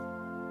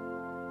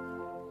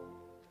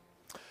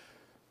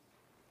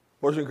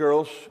Boys and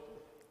girls,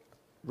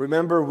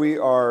 remember we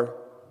are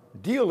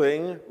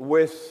dealing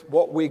with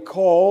what we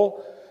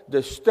call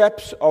the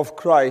steps of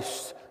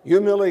Christ: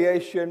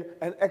 humiliation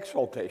and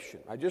exaltation.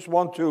 I just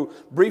want to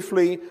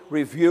briefly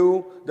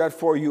review that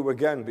for you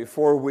again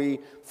before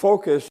we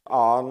focus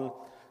on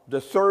the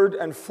third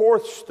and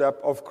fourth step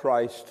of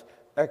Christ's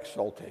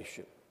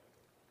exaltation.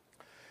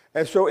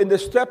 And so in the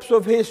steps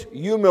of his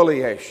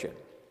humiliation,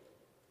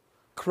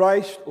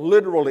 Christ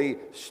literally,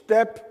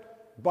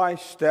 step by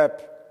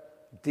step,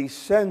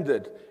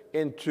 descended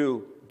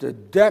into the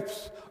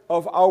depths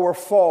of our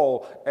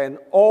fall and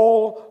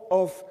all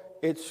of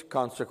its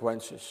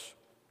consequences.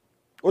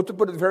 Or to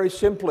put it very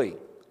simply,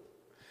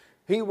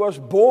 he was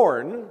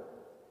born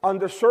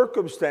under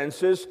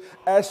circumstances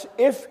as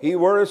if he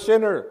were a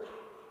sinner.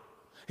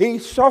 He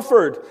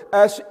suffered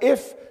as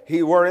if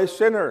he were a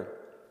sinner.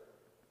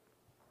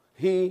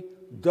 He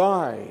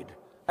died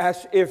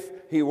as if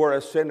he were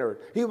a sinner.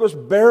 He was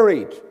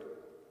buried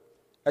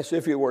as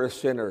if he were a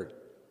sinner.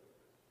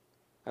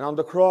 And on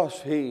the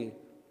cross, he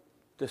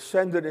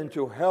descended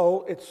into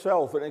hell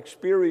itself and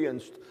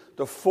experienced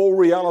the full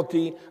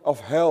reality of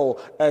hell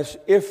as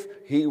if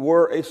he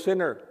were a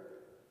sinner.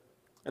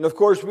 And of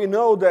course, we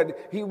know that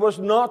he was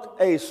not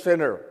a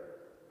sinner.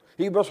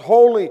 He was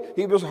holy,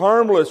 he was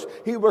harmless,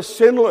 he was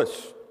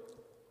sinless.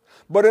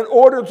 But in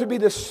order to be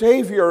the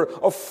Savior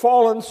of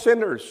fallen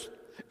sinners,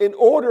 in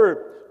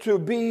order to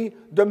be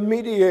the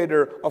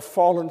mediator of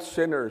fallen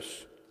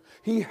sinners,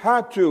 he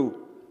had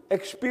to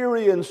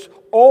experience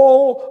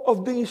all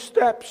of these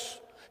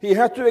steps. He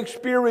had to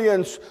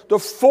experience the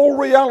full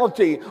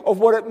reality of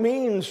what it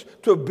means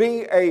to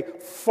be a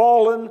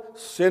fallen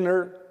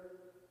sinner,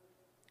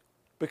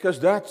 because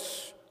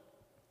that's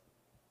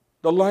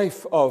the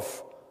life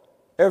of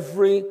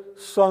every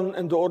son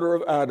and daughter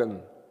of Adam.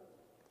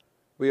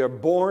 We are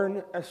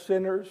born as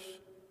sinners,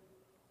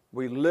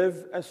 we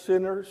live as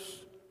sinners,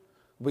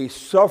 we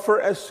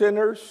suffer as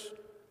sinners,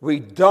 we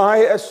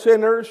die as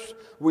sinners,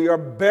 we are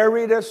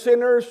buried as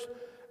sinners,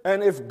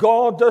 and if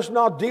God does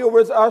not deal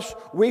with us,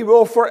 we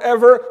will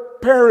forever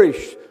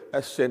perish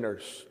as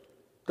sinners.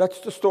 That's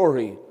the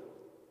story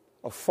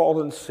of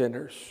fallen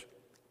sinners.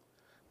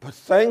 But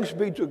thanks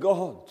be to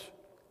God.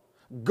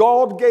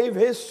 God gave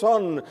his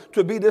Son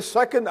to be the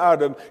second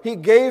Adam. He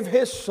gave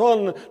his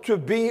Son to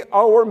be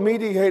our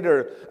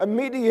mediator. A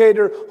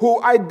mediator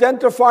who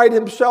identified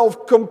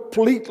himself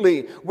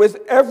completely with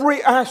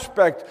every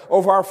aspect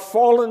of our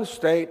fallen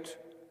state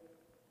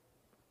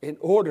in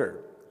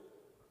order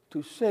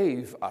to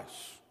save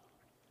us.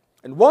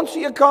 And once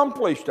he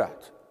accomplished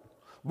that,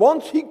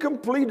 once he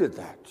completed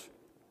that,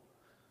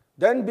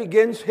 then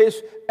begins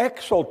his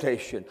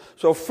exaltation.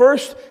 So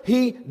first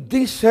he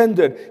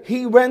descended,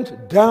 he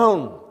went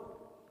down.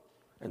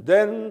 And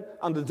then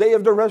on the day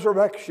of the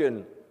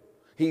resurrection,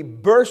 he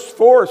burst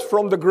forth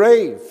from the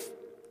grave.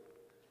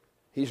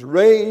 He's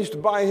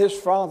raised by his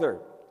Father.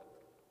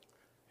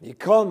 He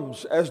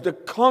comes as the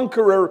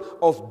conqueror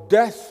of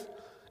death.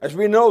 As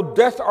we know,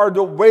 death are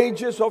the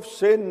wages of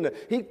sin.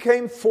 He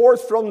came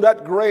forth from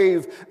that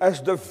grave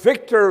as the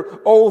victor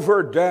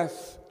over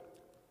death.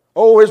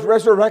 Oh, his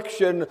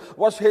resurrection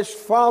was his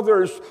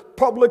Father's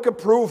public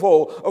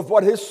approval of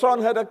what his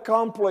Son had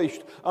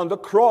accomplished on the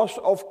cross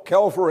of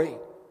Calvary.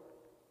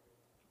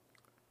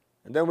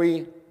 And then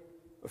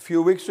a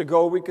few weeks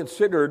ago, we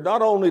considered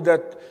not only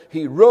that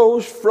he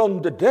rose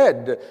from the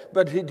dead,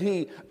 but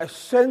he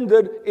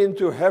ascended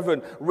into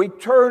heaven,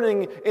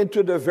 returning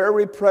into the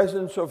very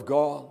presence of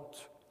God,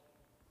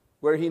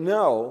 where he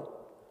now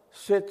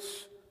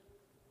sits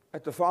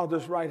at the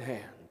Father's right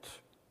hand,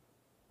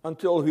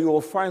 until he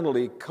will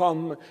finally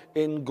come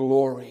in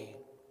glory.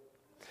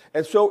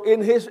 And so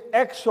in his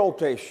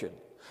exaltation,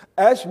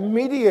 as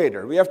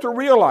mediator, we have to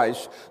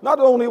realize not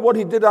only what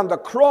he did on the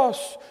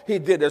cross, he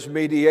did as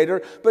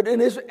mediator, but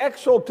in his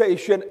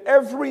exaltation,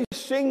 every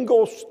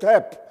single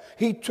step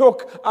he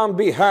took on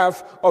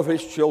behalf of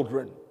his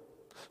children.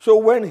 So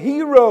when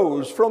he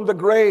rose from the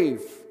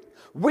grave,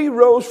 we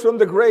rose from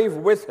the grave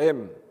with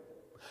him.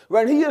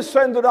 When he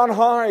ascended on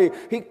high,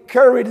 he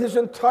carried his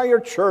entire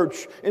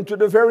church into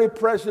the very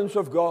presence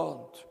of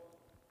God.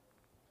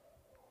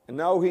 And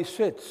now he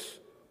sits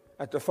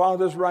at the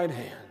Father's right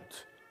hand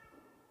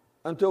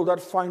until that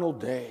final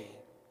day.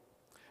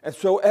 And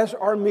so as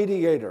our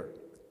mediator,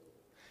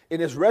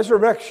 in his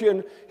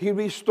resurrection, he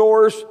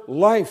restores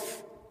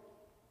life.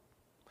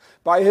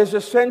 By his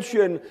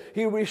ascension,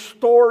 he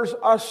restores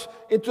us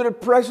into the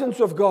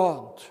presence of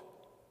God.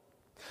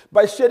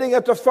 By sitting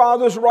at the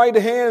Father's right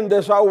hand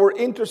as our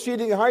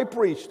interceding high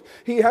priest,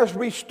 he has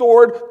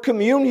restored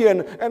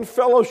communion and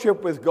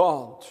fellowship with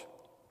God.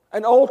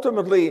 And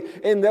ultimately,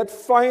 in that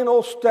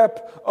final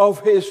step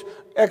of his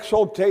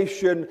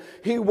exaltation,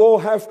 he will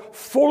have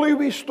fully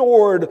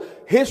restored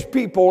his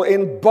people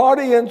in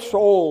body and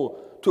soul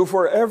to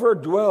forever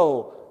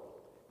dwell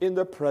in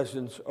the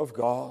presence of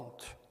God.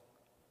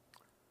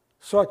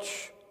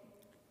 Such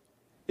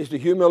is the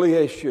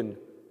humiliation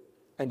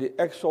and the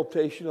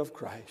exaltation of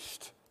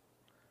Christ.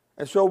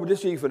 And so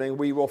this evening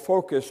we will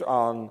focus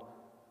on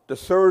the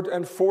third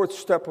and fourth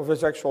step of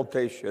his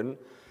exaltation,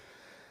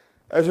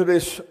 As it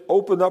is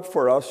opened up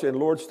for us in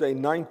Lord's Day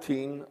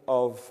 19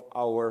 of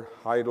our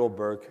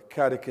Heidelberg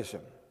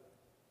Catechism.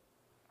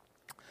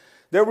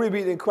 There we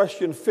read in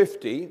question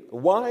 50,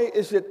 why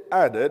is it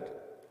added,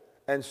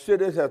 and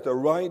sitteth at the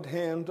right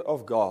hand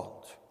of God?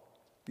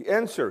 The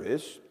answer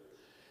is,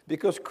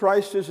 because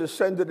Christ is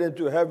ascended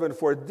into heaven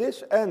for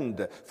this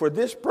end, for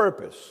this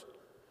purpose,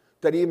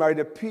 that he might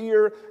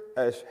appear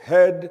as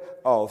head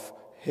of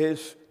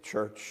his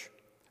church,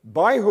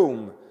 by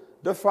whom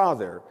the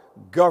Father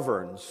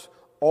governs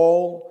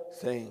all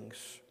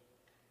things.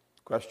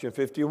 Question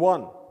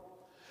 51.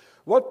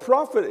 What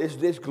profit is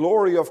this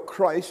glory of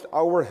Christ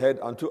our head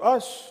unto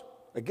us?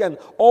 Again,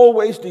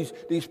 always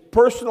these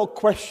personal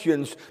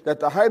questions that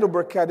the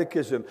Heidelberg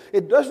Catechism,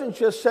 it doesn't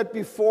just set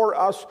before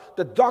us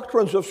the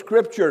doctrines of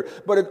Scripture,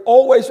 but it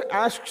always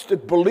asks the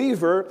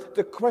believer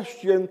the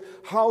question,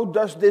 how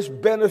does this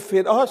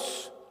benefit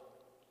us?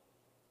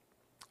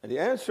 And the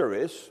answer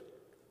is,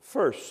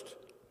 first,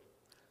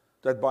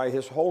 that by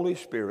his Holy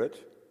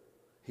Spirit,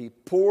 he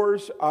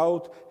pours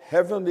out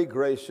heavenly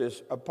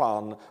graces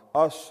upon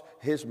us,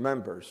 his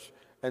members.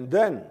 And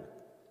then,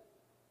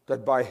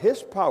 that by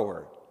his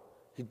power,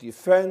 he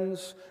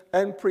defends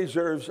and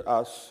preserves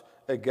us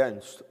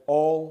against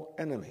all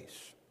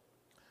enemies.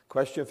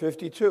 Question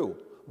 52.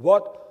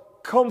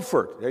 What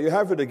comfort, there you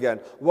have it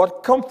again.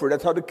 What comfort,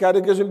 that's how the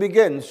catechism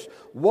begins.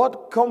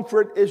 What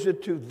comfort is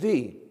it to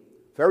thee,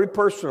 very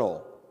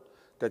personal,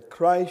 that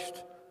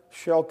Christ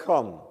shall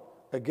come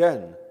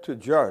again to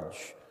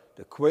judge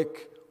the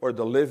quick or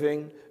the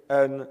living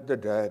and the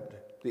dead?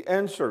 The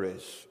answer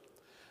is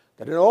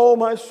that in all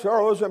my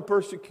sorrows and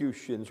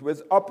persecutions,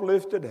 with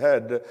uplifted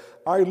head,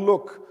 I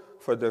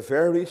look for the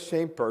very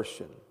same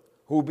person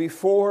who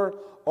before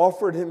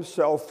offered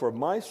himself for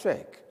my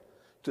sake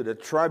to the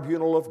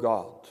tribunal of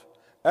God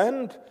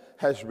and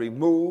has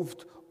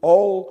removed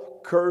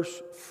all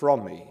curse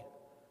from me,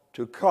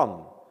 to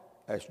come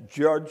as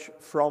judge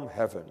from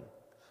heaven,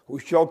 who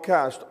shall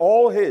cast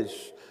all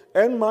his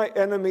and my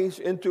enemies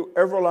into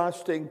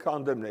everlasting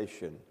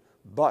condemnation,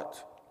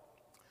 but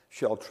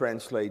shall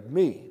translate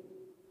me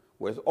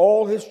with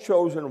all his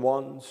chosen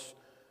ones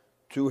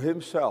to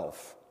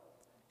himself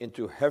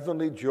into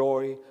heavenly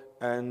joy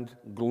and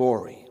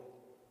glory.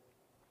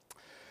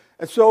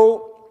 And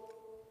so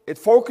it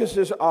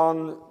focuses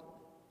on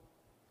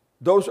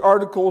those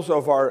articles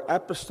of our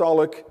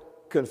apostolic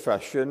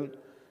confession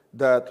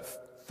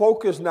that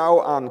focus now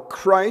on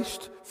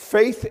Christ,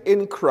 faith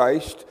in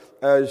Christ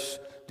as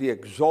the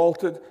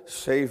exalted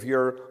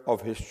Savior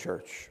of his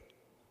church.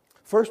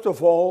 First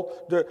of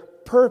all, the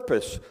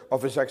purpose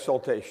of his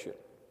exaltation.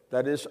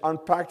 That is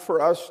unpacked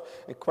for us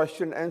in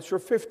question and answer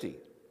 50.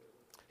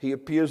 He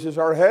appears as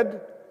our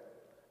head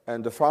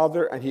and the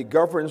Father, and he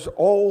governs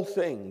all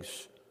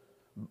things.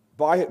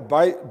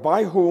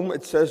 By whom,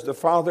 it says, the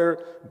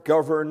Father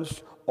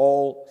governs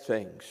all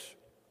things.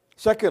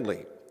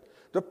 Secondly,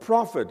 the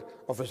profit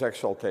of his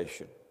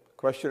exaltation.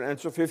 Question and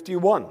answer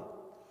 51.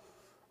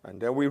 And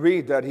then we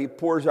read that he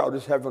pours out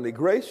his heavenly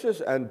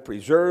graces and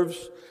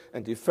preserves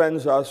and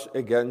defends us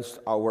against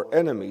our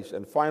enemies.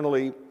 And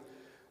finally,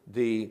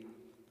 the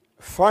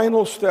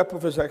final step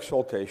of his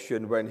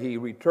exaltation when he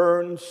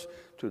returns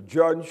to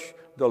judge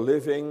the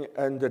living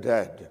and the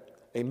dead.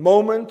 A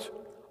moment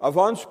of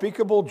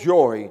unspeakable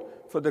joy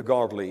for the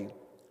godly,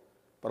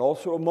 but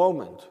also a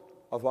moment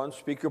of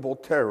unspeakable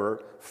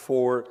terror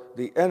for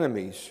the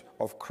enemies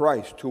of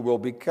Christ who will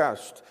be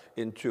cast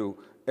into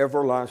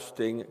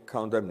everlasting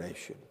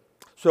condemnation.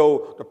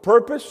 So the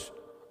purpose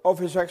of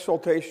his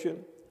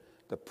exaltation,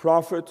 the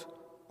profit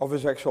of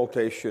his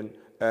exaltation,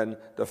 and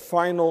the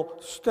final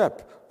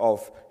step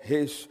of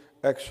his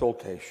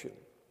exaltation.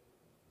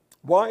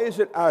 Why is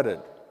it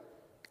added,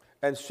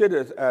 and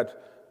sitteth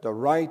at the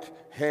right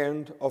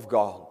hand of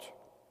God?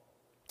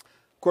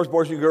 Of course,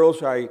 boys and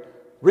girls, I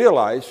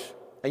realize,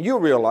 and you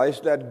realize,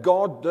 that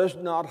God does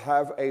not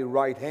have a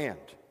right hand.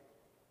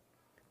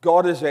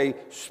 God is a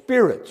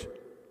spirit.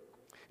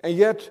 And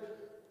yet,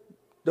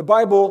 the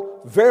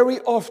Bible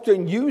very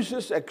often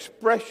uses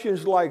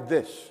expressions like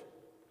this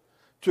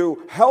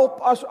to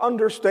help us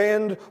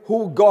understand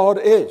who God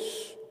is.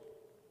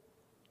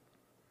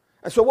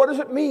 And so what does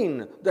it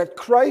mean that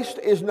Christ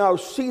is now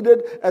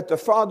seated at the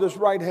Father's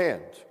right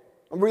hand?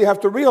 And we have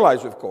to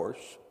realize, of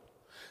course,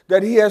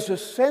 that he has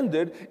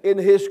ascended in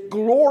his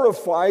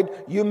glorified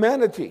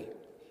humanity.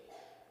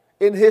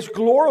 In his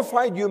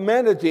glorified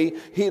humanity,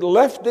 he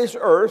left this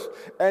earth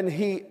and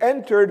he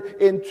entered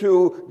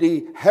into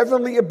the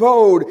heavenly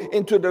abode,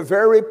 into the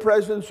very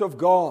presence of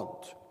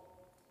God.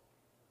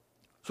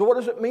 So what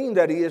does it mean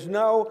that he is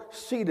now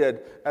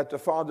seated at the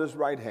Father's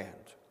right hand?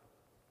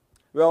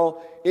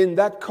 Well, in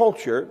that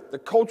culture, the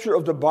culture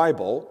of the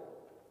Bible,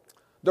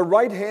 the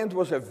right hand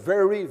was a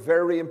very,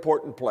 very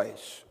important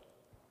place.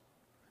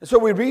 And so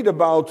we read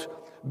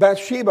about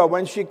Bathsheba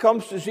when she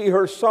comes to see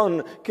her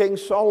son, King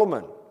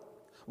Solomon.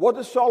 What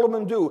does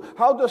Solomon do?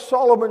 How does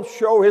Solomon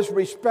show his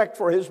respect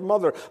for his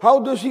mother? How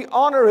does he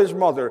honor his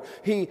mother?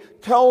 He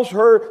tells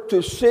her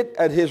to sit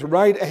at his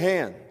right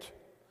hand.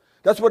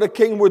 That's what a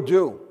king would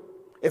do.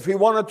 if he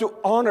wanted to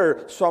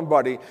honor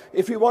somebody,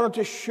 if he wanted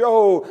to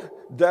show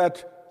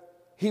that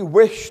he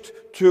wished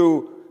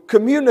to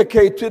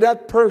communicate to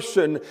that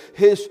person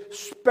his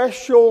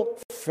special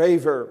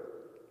favor.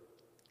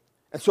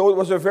 And so it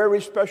was a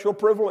very special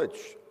privilege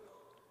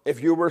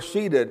if you were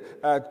seated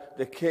at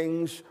the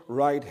king's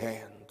right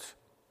hand.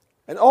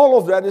 And all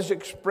of that is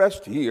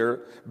expressed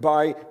here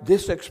by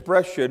this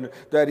expression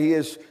that he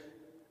is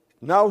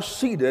now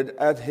seated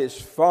at his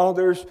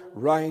Father's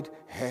right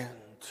hand.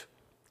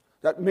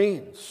 That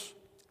means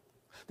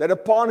that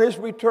upon his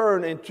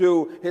return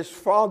into his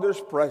Father's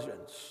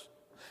presence,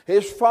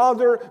 his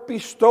Father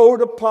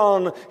bestowed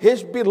upon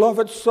his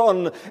beloved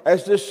Son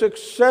as the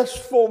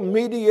successful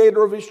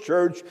mediator of his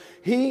church.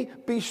 He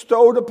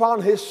bestowed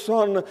upon his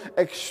Son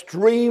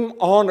extreme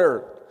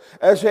honor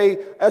as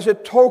a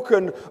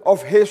token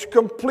of his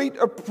complete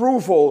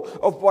approval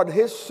of what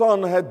his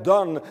Son had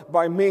done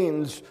by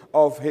means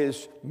of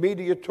his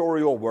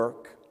mediatorial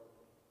work.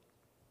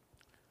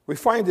 We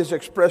find this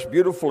expressed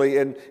beautifully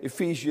in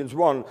Ephesians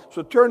 1.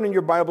 So turn in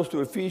your Bibles to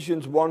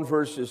Ephesians 1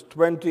 verses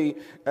 20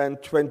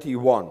 and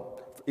 21.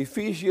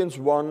 Ephesians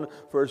 1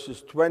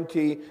 verses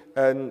 20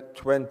 and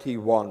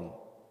 21.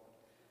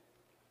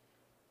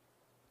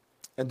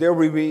 And there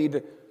we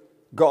read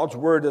God's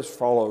word as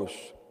follows.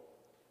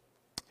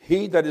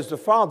 He, that is the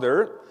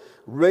Father,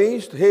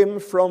 raised him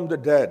from the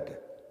dead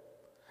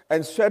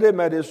and set him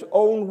at his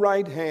own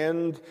right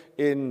hand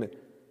in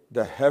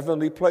the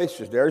heavenly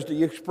places. There's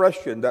the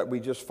expression that we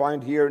just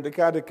find here in the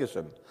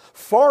Catechism.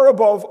 Far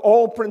above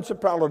all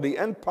principality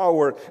and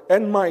power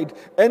and might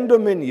and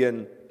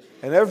dominion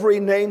and every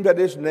name that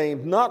is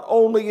named, not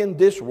only in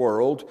this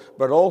world,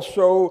 but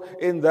also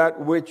in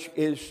that which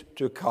is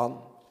to come.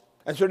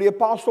 And so the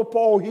Apostle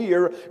Paul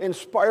here,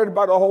 inspired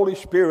by the Holy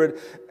Spirit,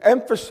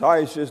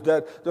 emphasizes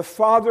that the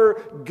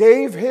Father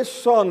gave his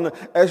Son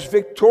as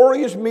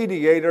victorious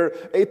mediator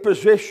a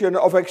position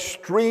of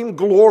extreme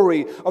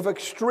glory, of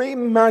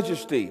extreme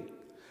majesty,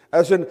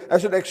 as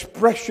an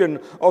expression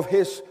of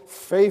his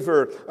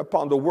favor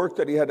upon the work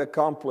that he had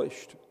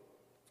accomplished.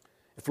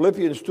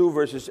 Philippians 2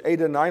 verses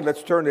 8 and 9,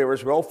 let's turn there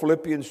as well.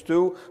 Philippians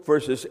 2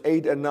 verses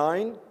 8 and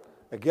 9.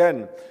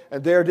 Again,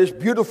 and there this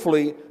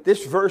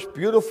verse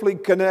beautifully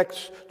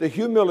connects the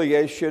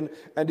humiliation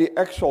and the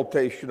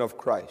exaltation of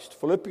Christ.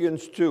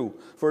 Philippians 2,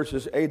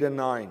 verses 8 and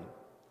 9.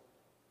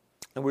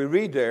 And we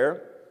read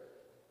there,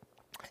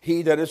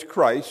 he, that is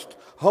Christ,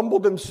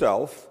 humbled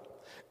himself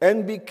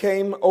and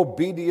became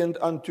obedient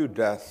unto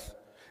death,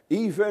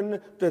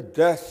 even the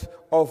death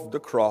of the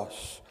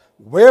cross.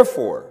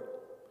 Wherefore,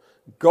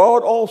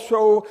 God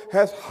also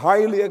hath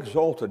highly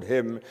exalted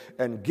him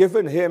and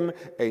given him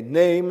a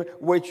name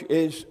which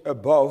is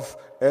above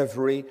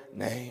every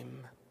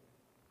name.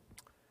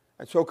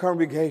 And so,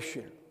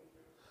 congregation,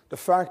 the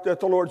fact that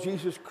the Lord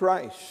Jesus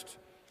Christ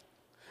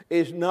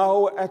is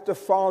now at the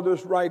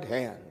Father's right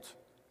hand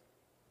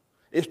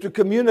is to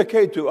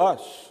communicate to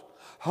us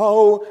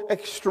how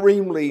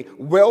extremely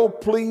well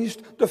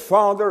pleased the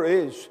Father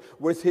is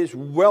with his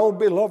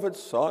well-beloved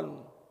Son.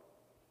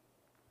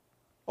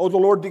 Oh, the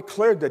Lord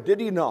declared that, did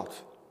he not?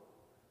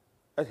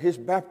 At his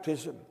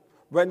baptism,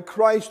 when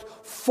Christ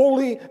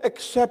fully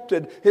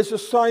accepted his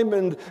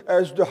assignment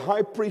as the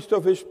high priest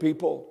of his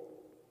people.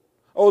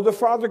 Oh, the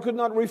Father could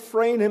not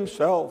refrain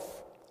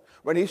himself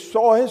when he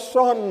saw his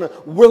Son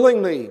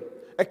willingly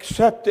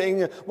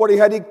accepting what he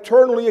had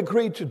eternally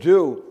agreed to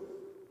do.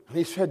 And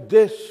he said,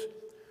 this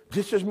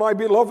is my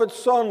beloved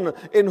Son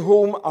in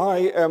whom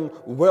I am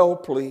well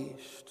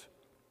pleased.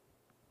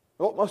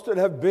 What must it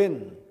have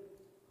been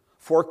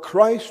for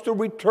Christ to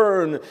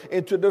return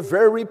into the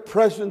very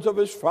presence of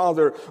his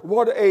Father?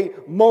 What a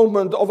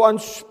moment of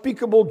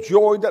unspeakable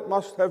joy that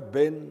must have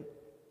been.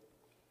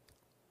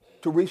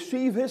 To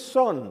receive his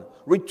Son,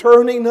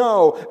 returning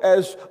now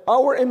as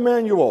our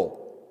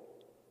Emmanuel.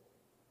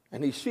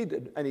 And he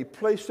seated and he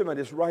placed him at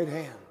his right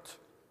hand,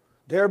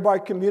 thereby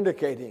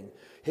communicating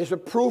his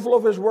approval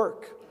of his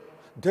work,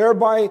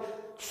 thereby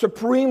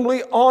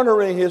supremely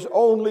honoring his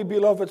only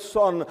beloved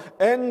Son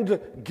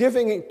and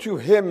giving it to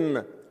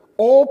him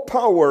all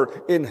power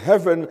in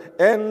heaven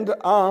and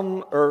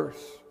on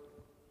earth.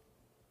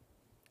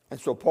 And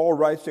so Paul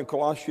writes in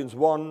Colossians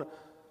 1,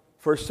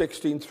 verse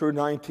 16 through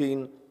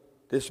 19,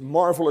 this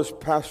marvelous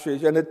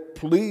passage, and it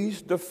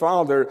pleased the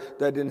Father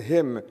that in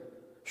him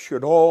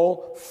should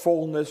all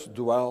fullness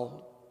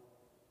dwell.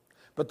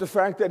 But the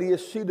fact that he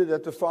is seated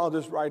at the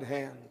Father's right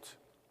hand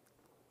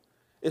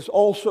is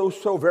also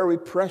so very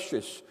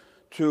precious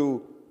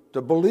to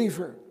the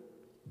believer,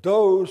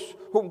 those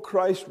whom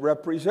Christ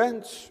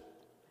represents.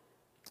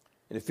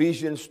 In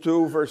Ephesians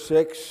 2, verse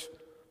 6,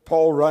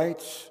 Paul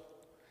writes,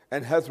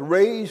 and hath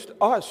raised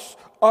us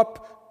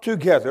up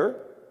together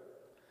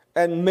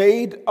and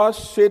made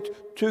us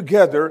sit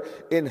together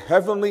in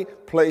heavenly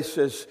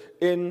places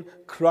in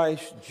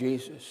Christ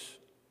Jesus.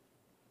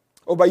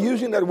 Oh, by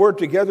using that word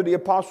together, the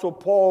Apostle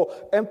Paul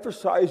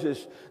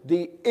emphasizes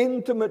the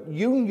intimate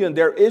union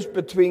there is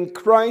between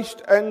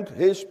Christ and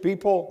his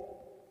people.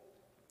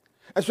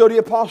 And so the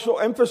Apostle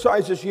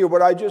emphasizes here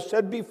what I just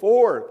said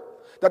before,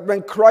 that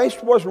when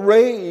Christ was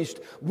raised,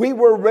 we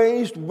were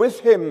raised with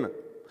him.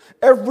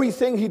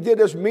 Everything he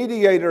did as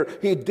mediator,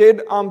 he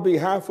did on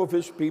behalf of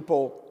his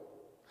people.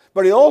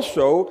 But he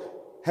also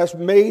has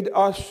made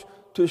us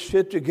to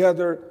sit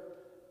together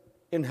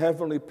in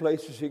heavenly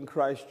places in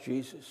Christ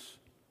Jesus.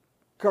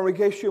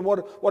 Congregation,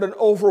 what an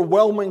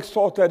overwhelming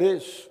thought that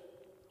is.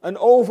 An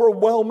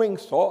overwhelming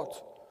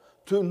thought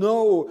to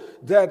know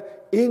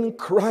that in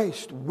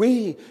Christ,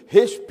 we,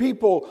 his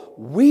people,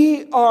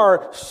 we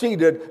are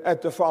seated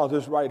at the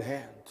Father's right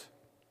hand.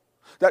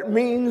 That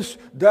means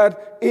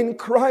that in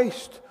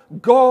Christ,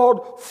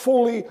 God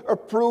fully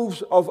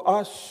approves of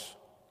us.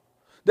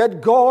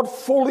 That God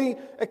fully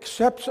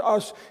accepts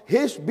us.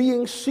 His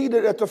being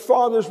seated at the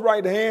Father's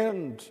right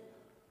hand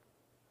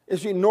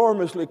is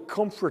enormously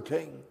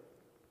comforting.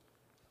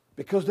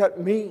 Because that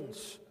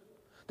means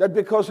that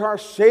because our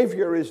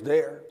Savior is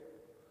there,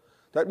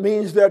 that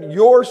means that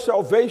your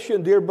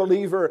salvation, dear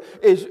believer,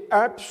 is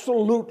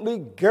absolutely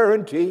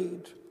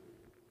guaranteed.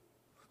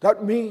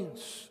 That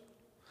means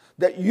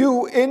that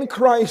you in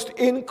Christ,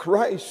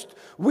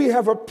 we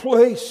have a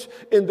place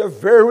in the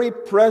very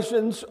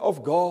presence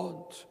of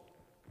God.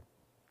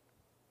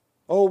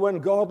 Oh, when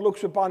God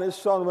looks upon his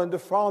Son, when the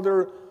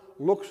Father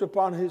looks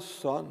upon his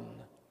Son,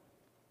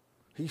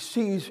 he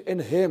sees in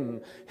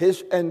him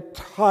his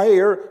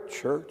entire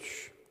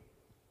church.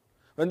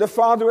 When the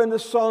Father and the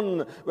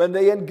Son, when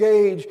they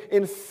engage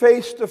in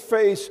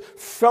face-to-face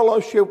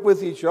fellowship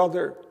with each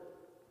other,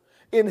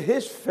 in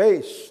his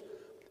face,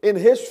 in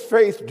his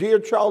faith, dear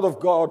child of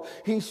God,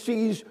 he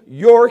sees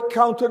your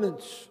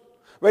countenance.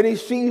 When he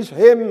sees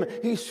him,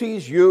 he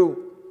sees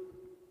you.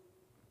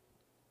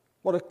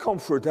 What a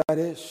comfort that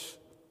is.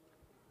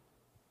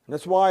 And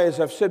that's why, as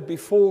I've said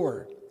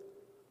before,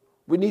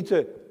 we need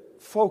to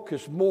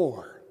focus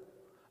more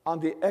on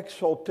the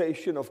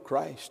exaltation of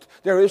Christ.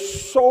 There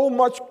is so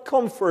much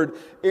comfort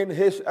in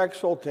his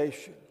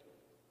exaltation.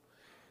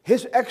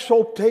 His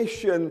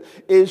exaltation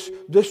is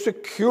the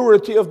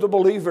security of the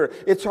believer.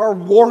 It's our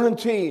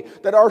warranty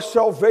that our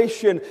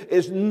salvation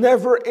is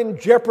never in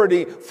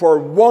jeopardy for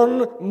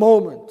one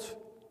moment,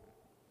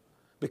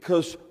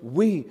 because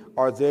we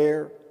are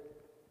there.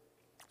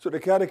 So the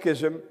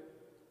Catechism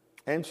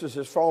answers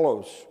as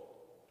follows.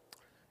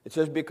 It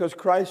says, because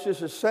Christ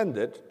is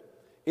ascended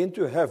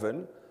into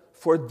heaven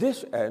for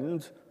this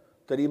end,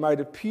 that he might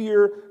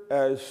appear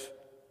as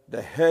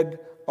the head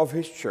of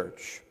his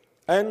church,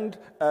 and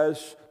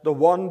as the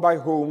one by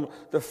whom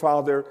the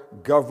Father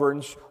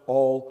governs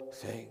all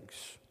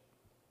things.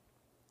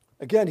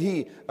 Again,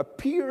 he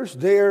appears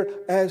there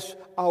as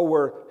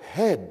our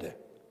head.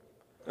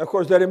 Of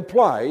course, that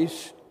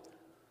implies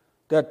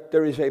that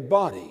there is a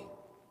body.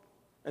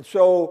 And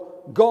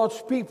so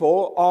God's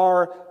people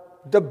are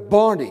the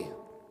body.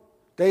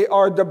 They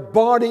are the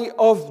body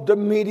of the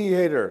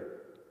mediator.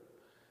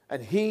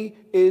 And he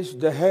is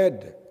the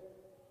head.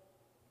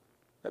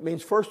 That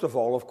means, first of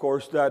all, of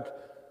course, that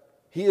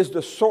he is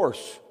the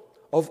source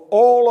of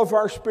all of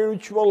our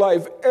spiritual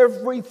life.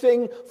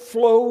 Everything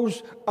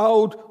flows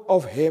out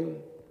of him.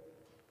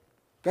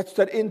 That's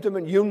that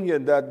intimate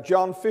union that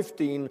John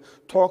 15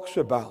 talks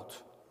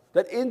about.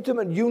 That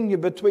intimate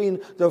union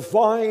between the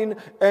vine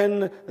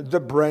and the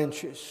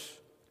branches.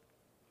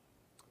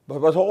 But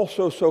what's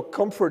also so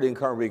comforting,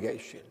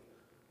 congregation,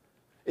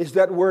 is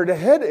that where the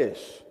head is,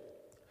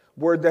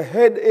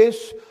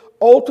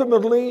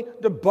 ultimately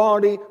the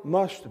body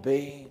must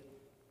be.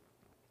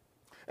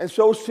 And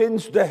so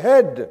since the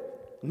head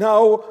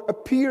now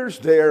appears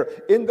there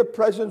in the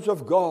presence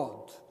of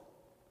God,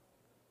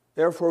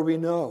 therefore we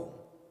know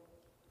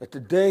that the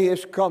day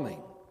is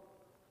coming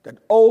that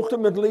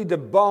ultimately the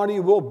body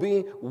will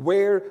be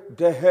where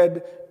the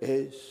head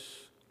is.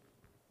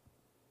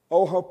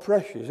 Oh, how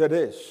precious it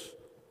is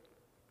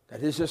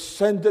that his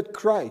ascended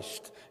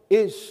Christ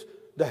is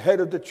the head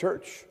of the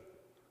church,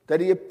 that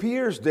he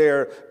appears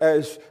there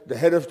as the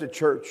head of the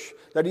church,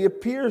 that he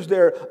appears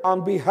there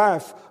on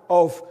behalf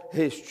of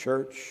his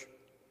church.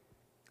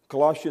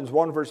 Colossians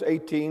 1 verse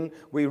 18,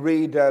 we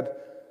read that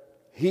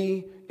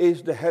he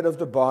is the head of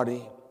the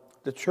body,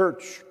 the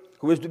church,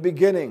 who is the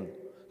beginning,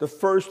 the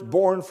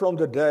firstborn from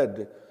the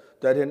dead,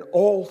 that in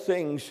all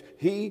things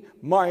he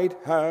might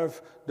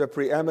have the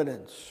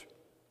preeminence.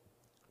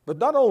 But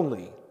not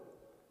only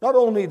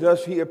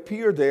does he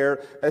appear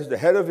there as the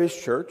head of his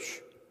church,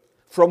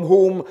 from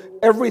whom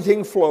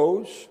everything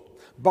flows,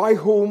 by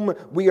whom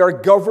we are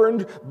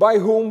governed, by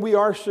whom we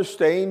are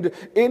sustained,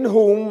 in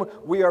whom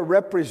we are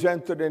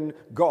represented in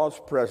God's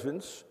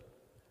presence,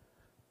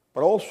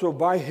 but also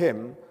by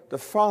him, the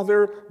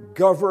Father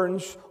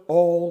governs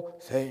all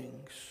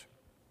things.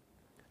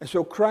 And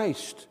so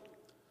Christ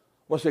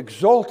was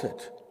exalted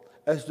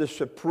as the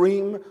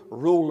supreme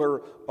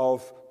ruler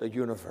of the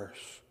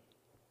universe.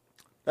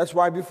 That's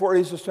why before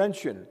his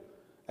ascension,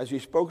 as he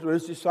spoke to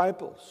his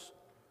disciples,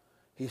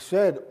 he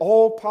said,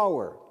 all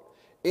power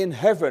in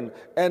heaven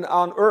and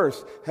on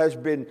earth has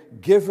been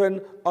given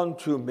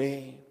unto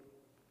me.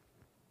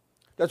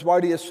 That's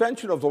why the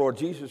ascension of the Lord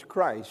Jesus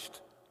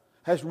Christ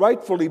has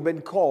rightfully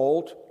been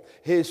called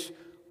his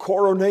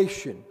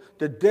coronation,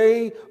 the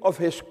day of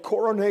his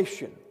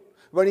coronation,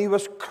 when he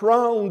was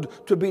crowned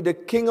to be the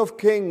King of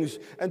Kings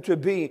and to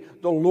be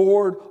the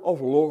Lord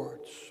of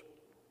Lords.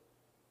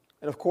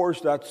 And of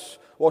course, that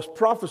was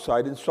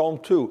prophesied in Psalm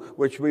 2,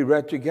 which we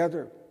read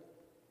together.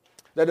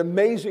 That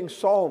amazing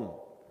psalm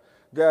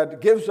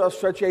that gives us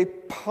such a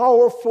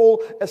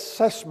powerful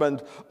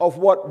assessment of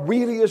what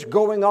really is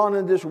going on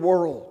in this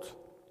world.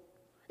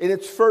 In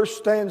its first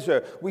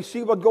stanza, we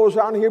see what goes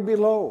on here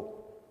below.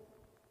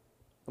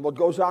 And what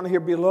goes on here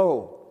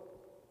below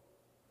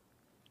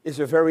is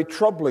a very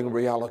troubling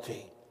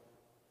reality.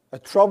 A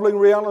troubling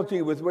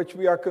reality with which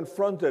we are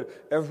confronted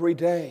every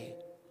day.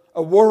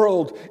 A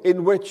world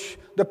in which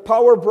the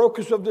power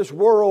brokers of this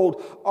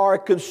world are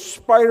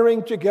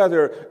conspiring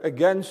together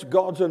against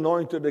God's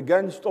anointed,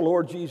 against the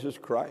Lord Jesus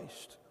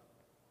Christ.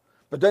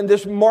 But then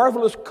this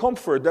marvelous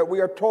comfort that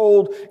we are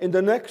told in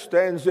the next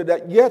stanza,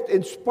 that yet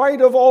in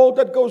spite of all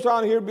that goes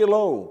on here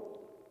below,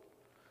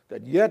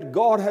 that yet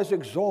God has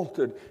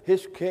exalted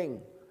his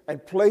King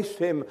and placed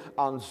him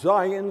on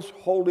Zion's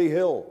holy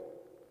hill.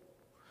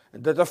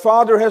 And that the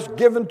Father has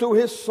given to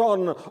his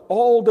Son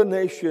all the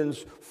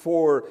nations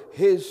for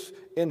his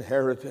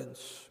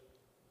inheritance.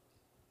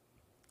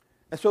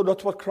 And so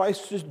that's what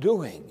Christ is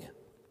doing.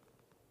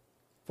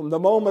 From the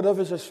moment of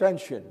his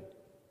ascension,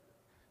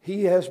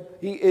 he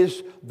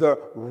is the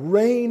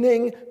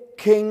reigning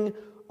King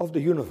of the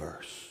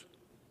universe.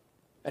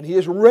 And he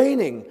is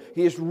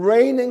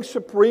reigning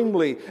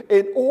supremely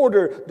in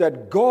order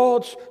that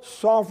God's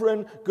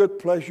sovereign good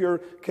pleasure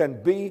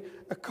can be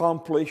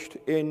accomplished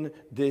in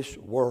this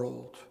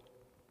world.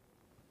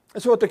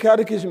 And so what the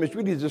Catechism is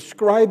really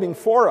describing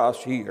for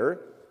us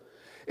here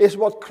is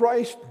what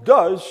Christ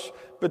does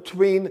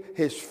between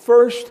his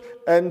first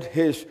and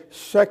his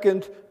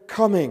second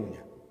coming.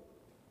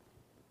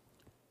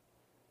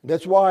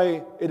 That's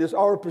why it is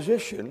our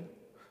position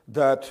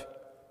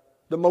that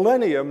the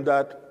millennium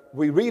that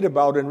we read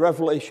about in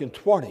Revelation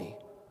 20,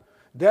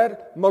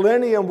 that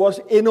millennium was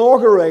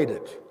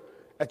inaugurated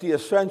at the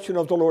ascension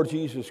of the Lord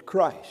Jesus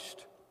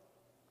Christ.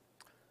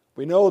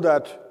 We know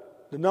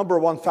that the number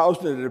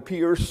 1,000 that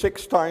appears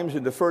 6 times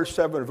in the first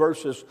 7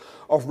 verses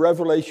of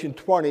Revelation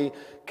 20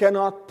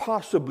 cannot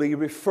possibly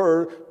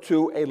refer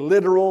to a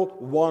literal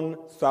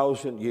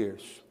 1,000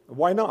 years.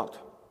 Why not?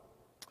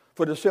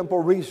 For the simple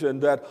reason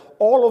that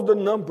all of the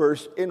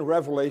numbers in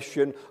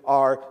Revelation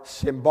are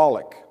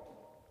symbolic.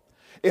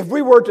 If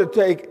we were to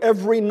take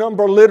every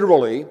number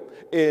literally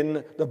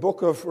in the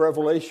book of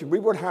Revelation, we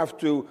would have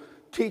to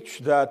teach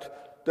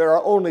that there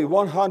are only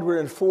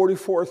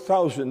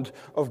 144,000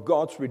 of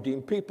God's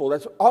redeemed people.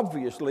 That's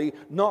obviously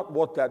not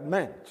what that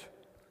meant.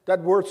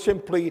 That word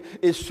simply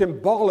is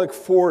symbolic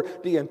for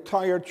the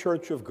entire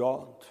church of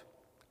God.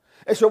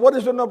 And so what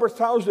is the number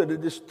 1,000?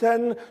 It is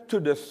 10 to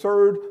the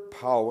third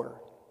power.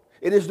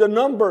 It is the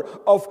number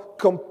of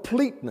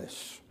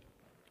completeness.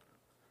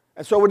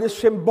 And so it is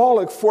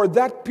symbolic for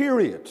that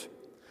period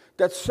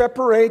that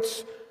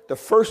separates the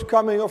first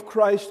coming of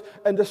Christ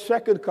and the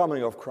second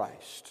coming of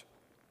Christ.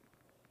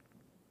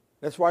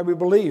 That's why we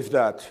believe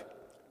that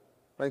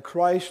when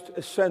Christ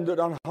ascended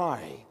on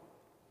high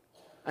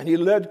and he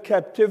led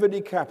captivity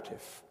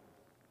captive,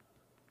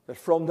 that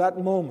from that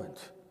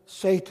moment,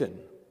 Satan,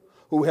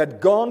 who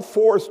had gone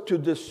forth to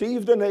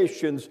deceive the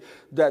nations,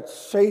 that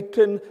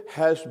Satan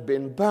has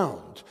been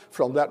bound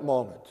from that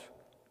moment.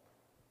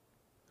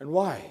 And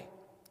why?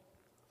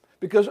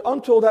 Because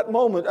until that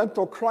moment,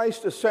 until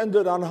Christ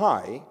ascended on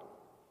high,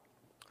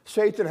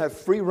 Satan had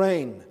free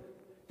reign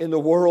in the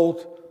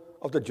world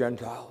of the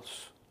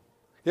Gentiles.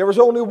 There was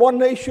only one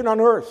nation on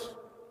earth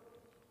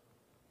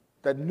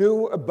that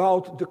knew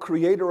about the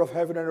Creator of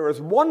heaven and earth.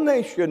 One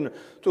nation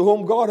to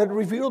whom God had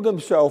revealed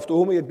himself, to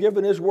whom he had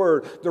given his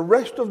word. The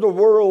rest of the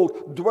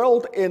world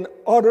dwelt in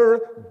utter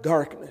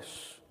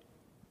darkness.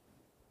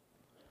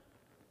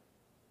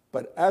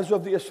 But as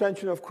of the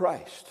ascension of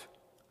Christ,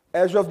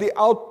 as of the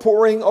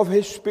outpouring of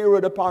his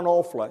Spirit upon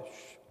all flesh,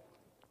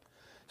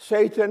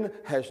 Satan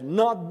has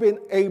not been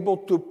able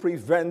to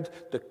prevent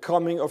the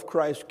coming of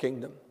Christ's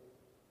kingdom.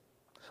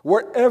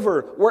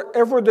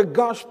 Wherever the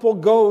gospel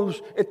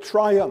goes, it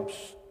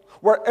triumphs.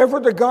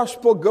 Wherever the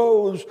gospel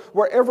goes,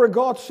 wherever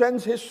God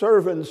sends his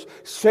servants,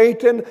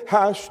 Satan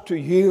has to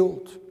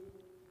yield.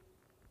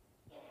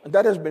 And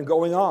that has been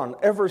going on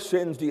ever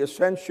since the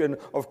ascension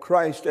of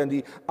Christ and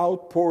the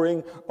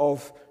outpouring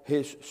of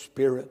his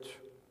Spirit.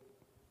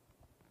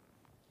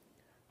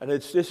 And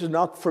this is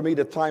not for me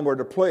the time or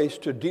the place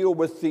to deal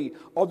with the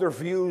other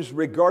views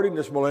regarding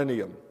this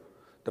millennium.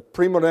 The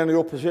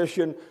premillennial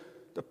position,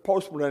 the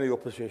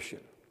postmillennial position.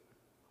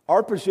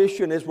 Our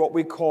position is what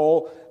we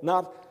call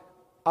not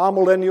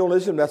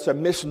amillennialism, that's a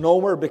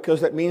misnomer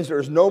because that means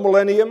there's no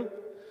millennium,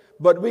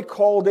 but we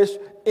call this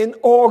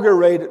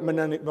inaugurated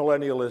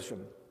millennialism.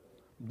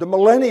 The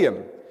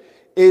millennium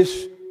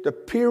is the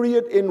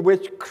period in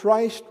which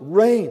Christ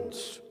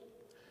reigns.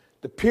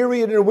 The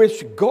period in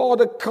which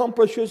God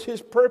accomplishes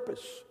his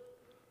purpose,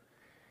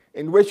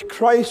 in which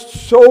Christ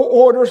so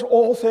orders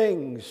all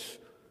things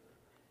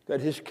that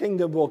his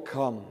kingdom will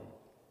come.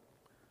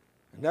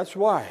 And that's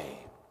why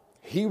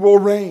He will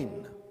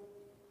reign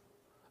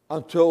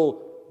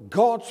until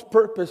God's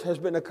purpose has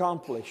been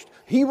accomplished.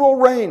 He will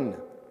reign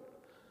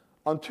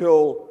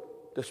until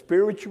the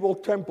spiritual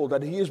temple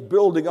that he is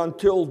building,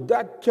 until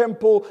that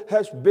temple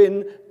has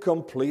been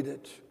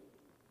completed.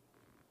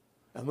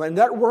 And when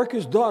that work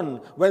is done,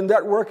 when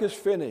that work is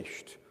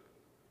finished,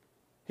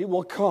 he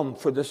will come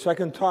for the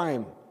second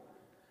time.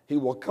 He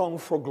will come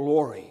for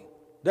glory.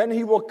 Then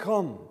he will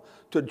come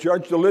to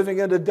judge the living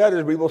and the dead,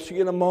 as we will see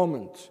in a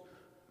moment.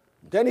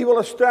 Then he will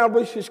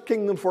establish his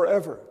kingdom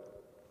forever.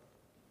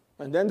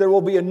 And then there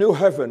will be a new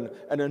heaven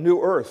and a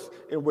new earth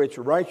in which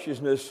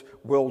righteousness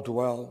will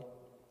dwell.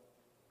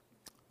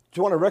 I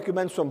just want to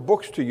recommend some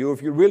books to you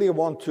if you really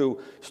want to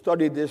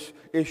study this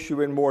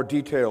issue in more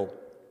detail.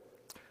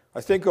 I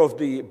think of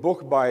the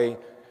book by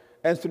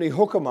Anthony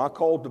Hoekema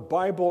called The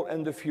Bible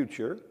and the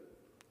Future,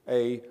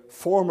 a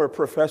former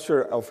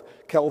professor of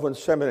Calvin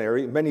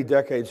Seminary many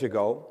decades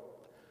ago.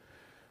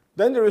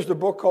 Then there is the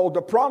book called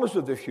The Promise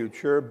of the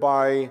Future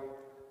by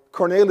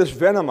Cornelis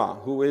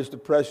Venema, who is the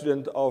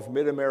president of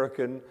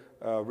Mid-American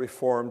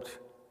Reformed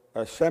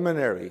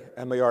Seminary,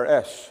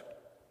 MARS.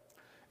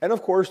 And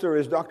of course, there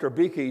is Dr.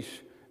 Beeke's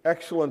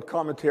excellent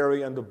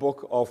commentary on the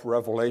book of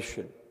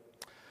Revelation.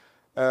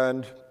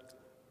 And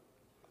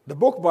the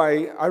book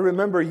I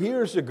remember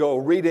years ago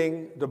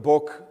reading the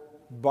book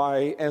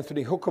by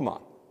Anthony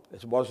Hoekema.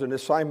 It was an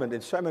assignment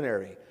in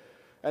seminary.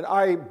 And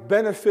I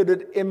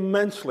benefited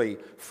immensely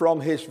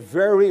from his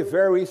very,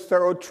 very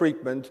thorough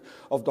treatment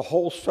of the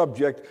whole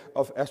subject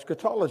of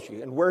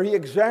eschatology, and where he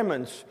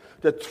examines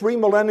the three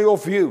millennial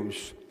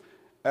views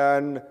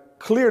and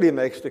clearly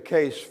makes the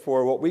case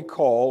for what we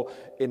call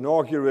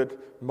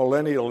inaugurate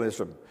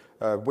millennialism,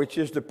 which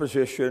is the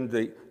position,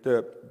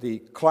 the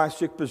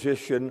classic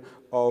position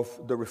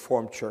of the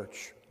Reformed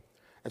Church.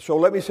 And so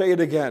let me say it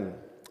again.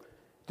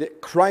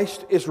 That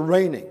Christ is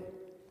reigning.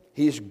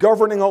 He is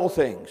governing all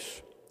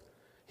things.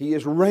 He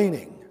is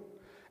reigning.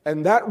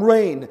 And that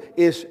reign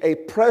is a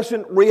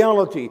present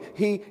reality.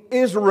 He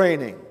is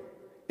reigning.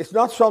 It's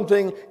not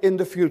something in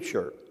the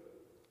future.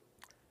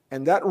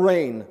 And that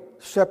reign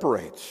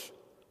separates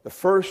the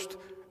first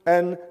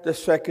and the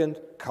second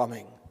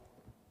coming.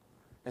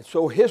 And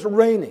so his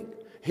reigning,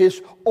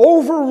 his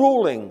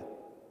overruling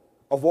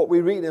of what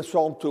we read in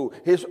Psalm 2,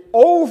 his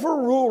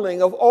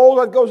overruling of all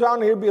that goes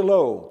on here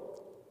below,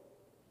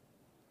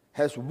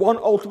 has one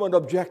ultimate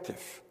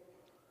objective,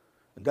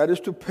 and that is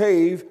to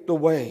pave the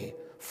way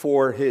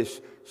for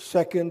his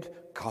second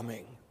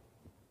coming.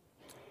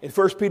 In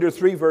 1 Peter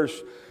 3,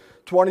 verse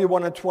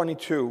 21 and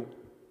 22,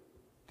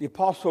 the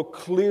apostle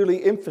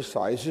clearly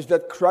emphasizes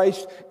that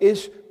Christ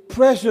is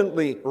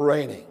presently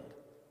reigning.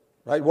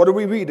 Right? What do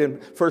we read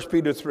in 1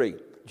 Peter 3?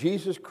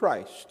 Jesus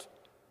Christ,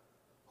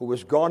 who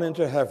has gone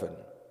into heaven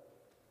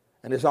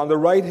and is on the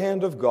right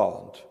hand of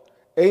God,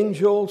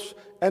 angels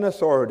and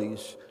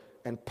authorities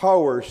and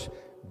powers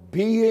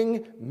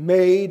being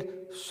made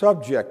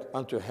subject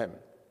unto him.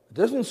 It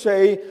doesn't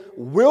say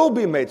will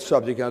be made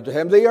subject unto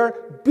him. They are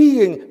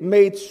being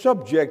made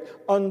subject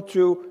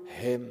unto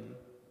him.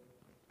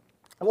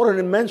 And what an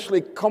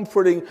immensely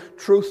comforting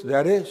truth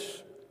that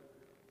is,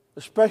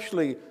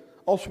 especially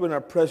also in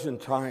our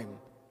present time,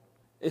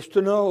 is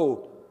to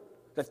know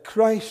that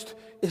Christ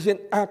is in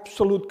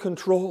absolute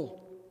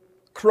control.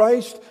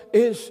 Christ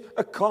is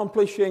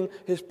accomplishing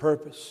his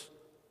purpose.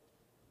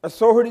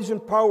 Authorities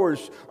and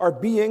powers are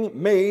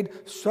being made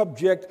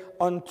subject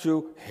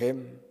unto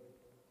him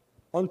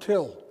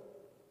until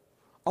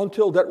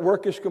that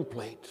work is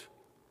complete.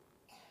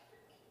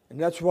 And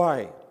that's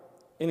why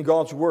in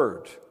God's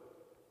word,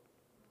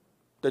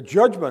 the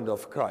judgment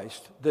of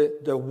Christ,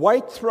 the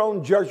white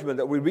throne judgment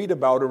that we read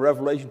about in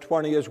Revelation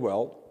 20 as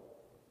well,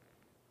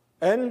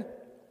 and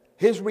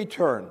his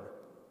return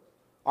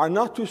are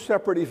not two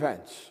separate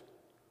events,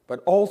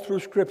 but all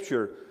through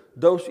Scripture,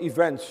 those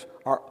events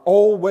are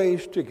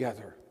always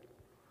together.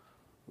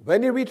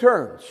 When he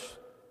returns,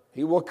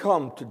 he will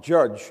come to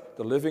judge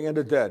the living and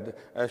the dead,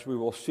 as we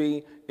will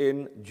see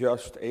in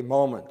just a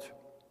moment.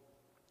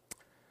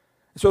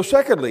 So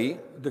secondly,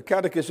 the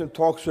Catechism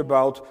talks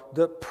about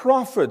the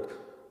profit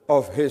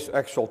of his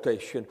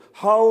exaltation.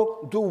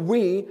 How do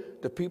we,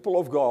 the people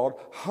of God,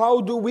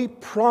 how do we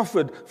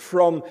profit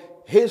from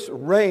his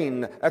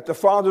reign at the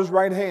Father's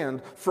right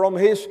hand, from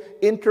his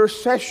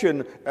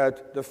intercession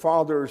at the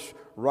Father's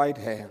right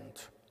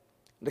hand?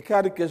 The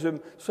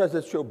Catechism says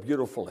it so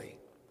beautifully.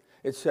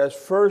 It says,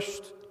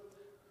 first,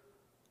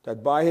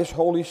 that by his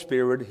Holy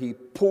Spirit he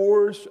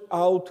pours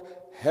out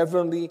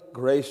heavenly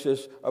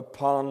graces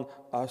upon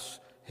us,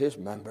 his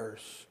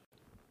members.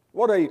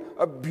 What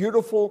a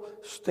beautiful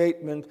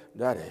statement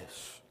that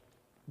is.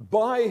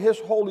 By his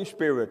Holy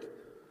Spirit,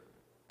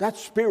 that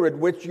Spirit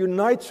which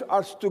unites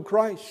us to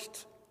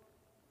Christ.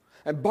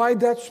 And by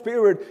that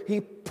Spirit,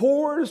 he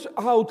pours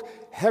out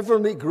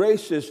heavenly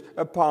graces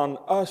upon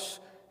us,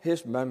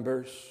 his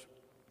members.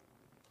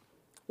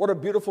 What a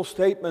beautiful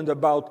statement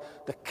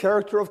about the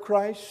character of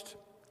Christ.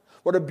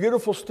 What a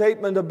beautiful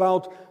statement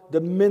about the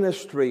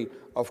ministry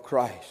of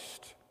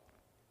Christ.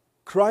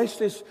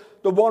 Christ is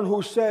the one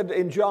who said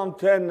in John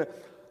 10,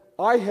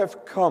 I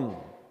have come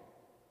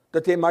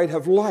that they might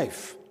have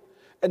life,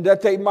 and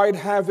that they might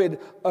have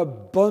it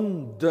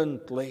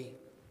abundantly.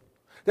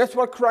 That's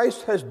what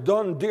Christ has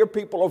done, dear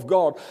people of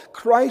God.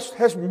 Christ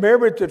has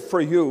merited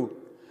for you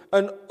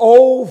an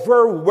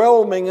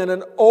overwhelming and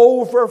an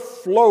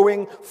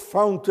overflowing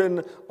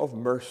fountain of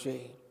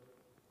mercy.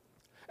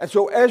 And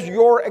so as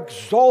your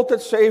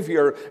exalted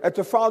Savior at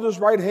the Father's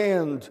right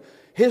hand,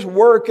 His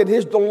work and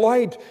His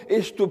delight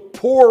is to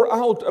pour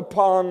out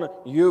upon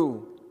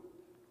you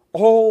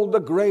all the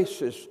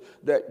graces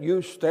that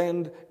you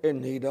stand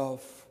in need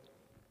of.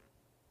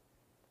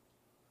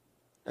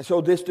 And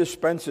so this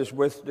dispenses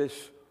with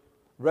this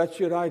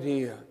wretched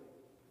idea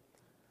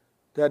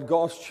that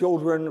God's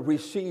children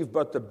receive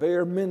but the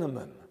bare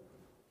minimum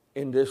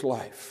in this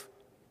life.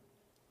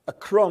 A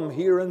crumb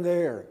here and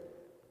there.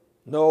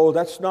 No,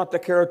 that's not the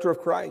character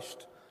of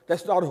Christ.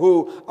 That's not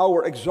who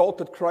our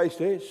exalted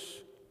Christ is.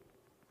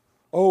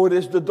 Oh, it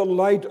is the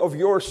delight of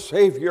your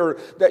Savior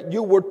that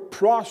you would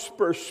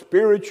prosper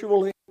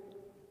spiritually.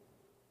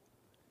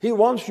 He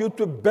wants you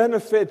to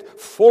benefit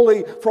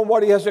fully from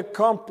what He has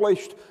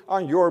accomplished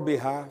on your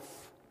behalf.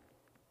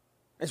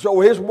 And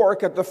so His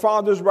work at the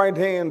Father's right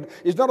hand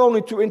is not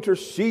only to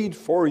intercede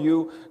for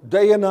you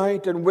day and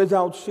night and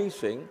without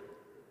ceasing,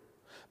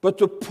 but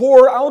to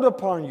pour out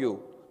upon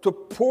you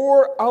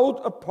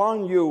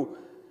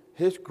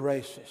His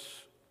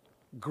graces.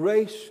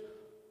 Grace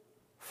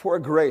for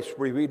grace,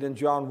 we read in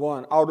John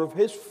 1. Out of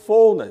His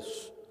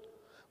fullness,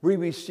 we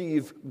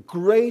receive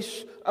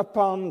grace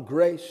upon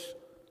grace.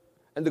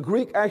 And the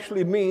Greek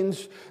actually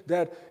means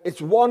that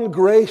it's one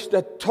grace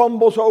that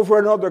tumbles over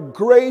another.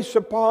 Grace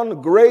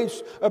upon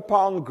grace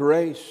upon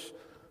grace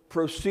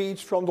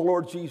proceeds from the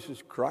Lord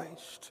Jesus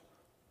Christ.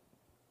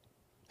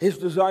 His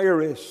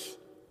desire is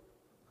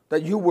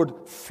that you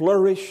would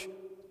flourish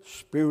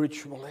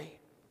spiritually.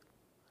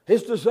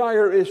 His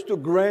desire is to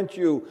grant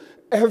you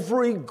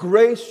every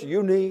grace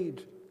you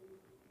need.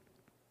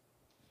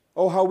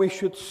 Oh, how we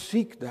should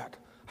seek that.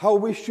 How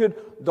we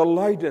should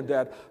delight in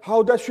that.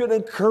 How that should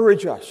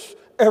encourage us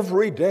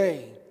every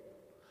day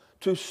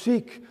to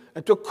seek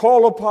and to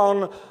call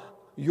upon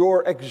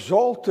your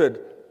exalted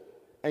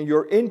and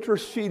your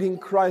interceding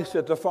Christ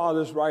at the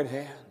Father's right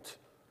hand.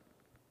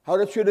 How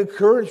that should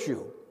encourage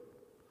you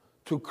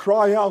to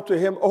cry out to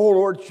Him, "Oh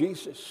Lord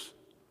Jesus,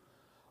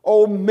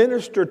 oh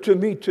minister to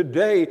me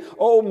today.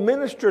 Oh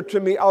minister to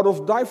me out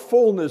of Thy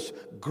fullness,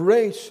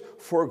 grace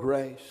for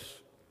grace."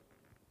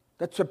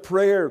 That's a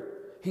prayer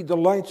He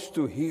delights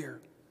to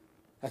hear.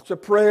 That's a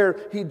prayer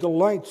He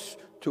delights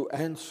to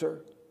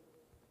answer.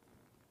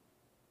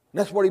 And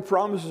that's what He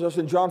promises us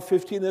in John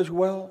 15 as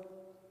well.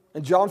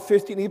 In John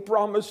 15 He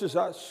promises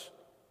us,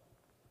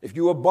 if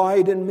you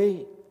abide in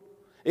me,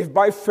 if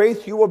by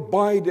faith you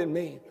abide in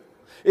me,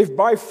 if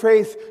by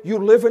faith you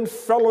live in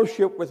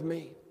fellowship with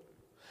me,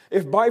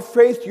 if by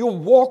faith you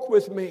walk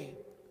with me,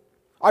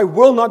 I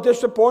will not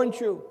disappoint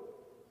you,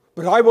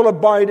 but I will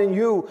abide in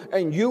you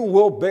and you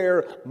will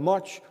bear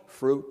much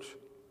fruit.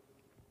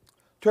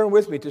 Turn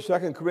with me to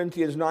 2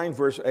 Corinthians 9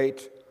 verse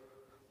 8.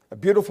 A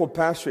beautiful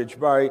passage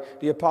by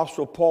the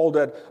Apostle Paul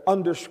that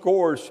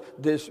underscores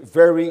this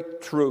very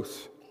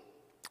truth.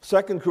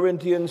 2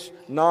 Corinthians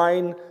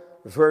 9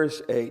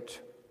 verse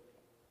 8.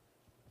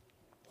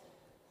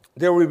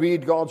 There we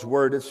read God's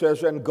word. It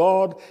says, "And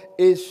God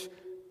is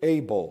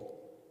able."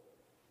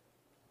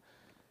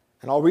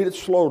 And I'll read it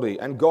slowly.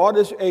 "And God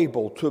is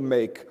able to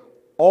make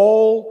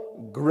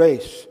all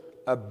grace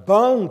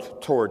abound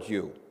toward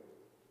you,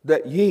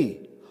 that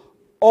ye,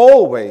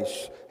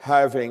 always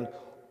having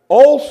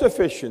all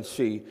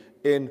sufficiency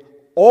in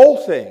all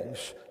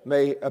things,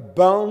 may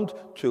abound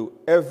to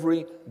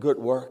every good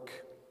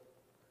work."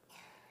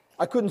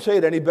 I couldn't say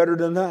it any better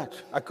than that.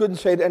 I couldn't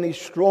say it any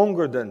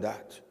stronger than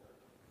that.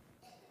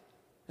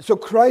 So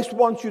Christ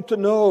wants you to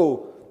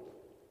know,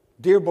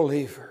 dear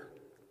believer,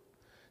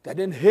 that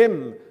in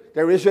Him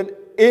there is an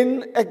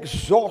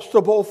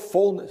inexhaustible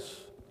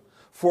fullness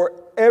for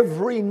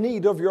every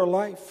need of your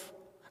life,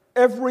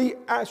 every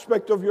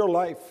aspect of your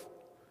life.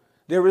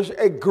 There is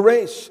a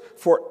grace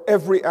for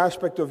every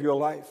aspect of your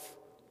life.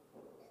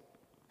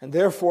 And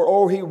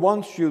therefore, He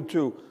wants you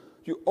to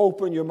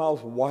open your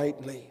mouth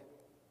widely.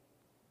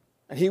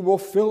 And He will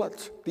fill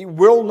it. He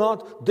will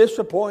not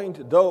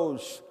disappoint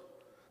those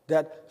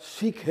that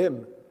seek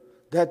Him,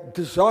 that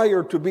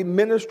desire to be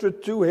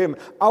ministered to Him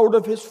out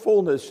of His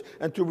fullness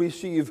and to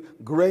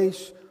receive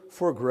grace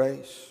for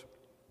grace.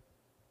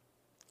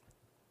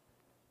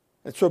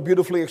 It's so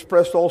beautifully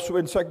expressed also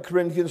in 2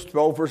 Corinthians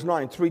 12 verse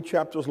 9, 3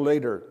 chapters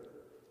later,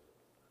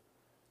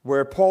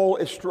 where Paul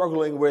is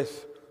struggling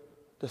with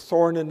the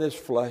thorn in his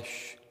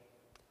flesh,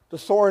 the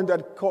thorn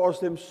that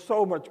caused him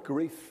so much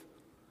grief,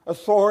 a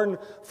thorn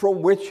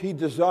from which he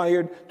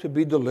desired to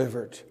be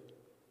delivered.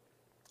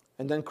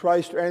 And then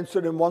Christ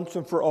answered him once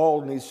and for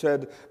all, and He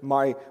said,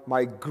 My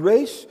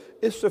grace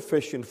is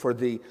sufficient for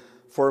thee,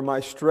 for my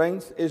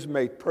strength is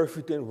made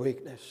perfect in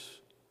weakness.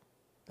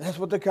 And that's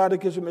what the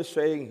Catechism is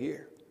saying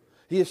here.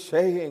 He is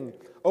saying,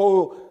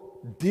 oh,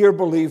 dear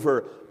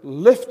believer,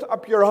 lift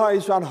up your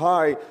eyes on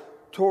high.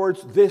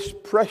 towards this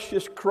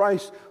precious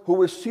Christ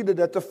who is seated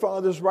at the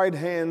Father's right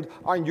hand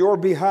on your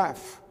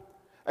behalf.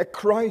 A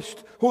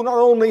Christ who not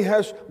only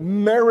has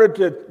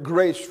merited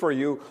grace for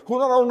you, who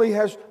not only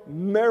has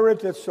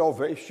merited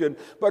salvation,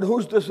 but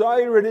whose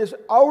desire it is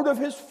out of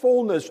his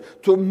fullness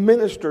to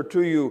minister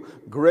to you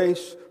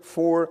grace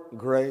for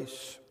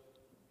grace.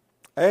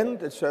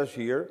 And it says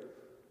here,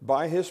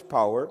 by his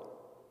power,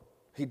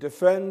 he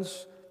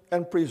defends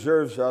and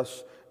preserves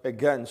us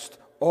against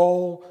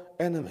all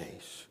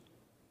enemies.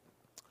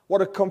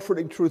 What a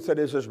comforting truth that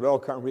is as well,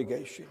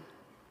 congregation.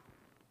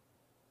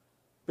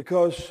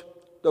 Because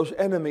those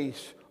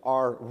enemies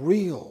are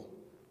real.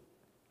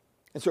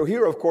 And so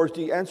here, of course,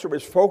 the answer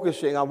is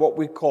focusing on what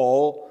we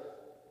call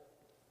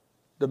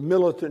the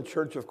militant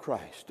church of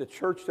Christ, the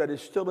church that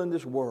is still in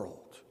this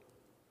world.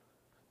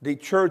 The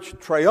church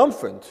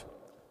triumphant,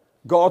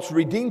 God's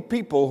redeemed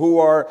people who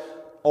are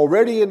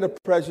already in the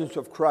presence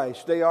of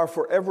Christ. They are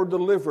forever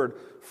delivered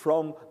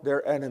from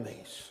their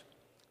enemies.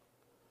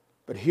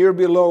 But here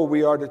below,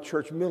 we are the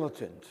church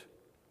militant.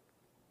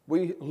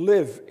 We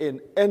live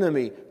in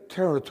enemy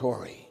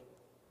territory.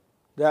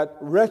 That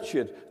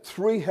wretched,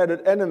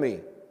 three-headed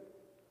enemy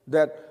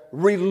that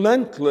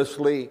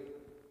relentlessly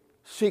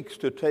seeks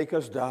to take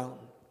us down.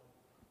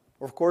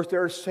 Of course,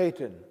 there is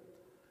Satan,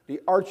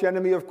 the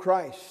archenemy of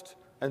Christ,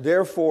 and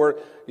therefore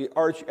the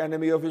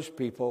archenemy of his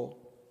people.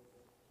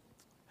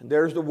 And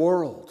there's the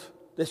world,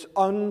 this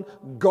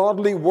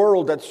ungodly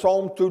world that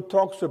Psalm 2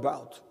 talks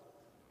about.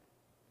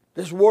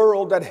 This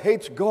world that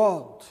hates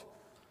God,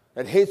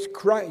 that hates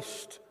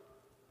Christ.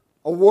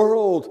 A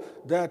world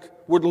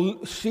that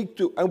would seek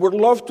to and would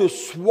love to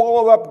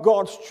swallow up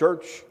God's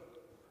church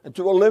and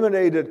to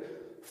eliminate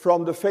it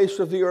from the face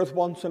of the earth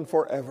once and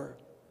forever.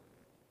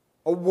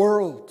 A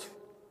world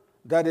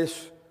that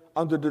is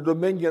under the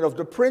dominion of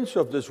the prince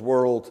of this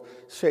world,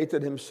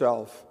 Satan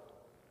himself.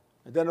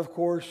 And then, of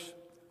course,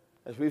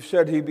 as we've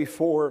said here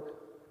before,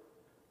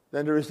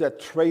 then there is that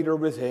traitor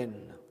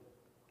within,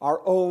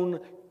 our own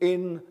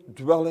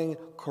indwelling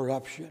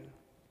corruption,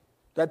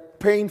 that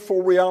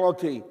painful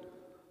reality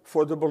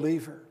for the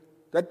believer,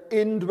 that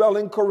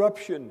indwelling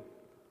corruption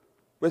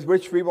with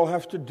which we will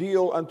have to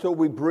deal until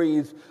we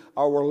breathe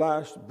our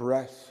last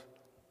breath.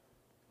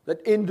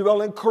 That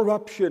indwelling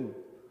corruption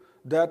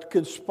that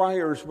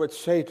conspires with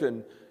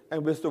Satan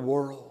and with the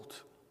world.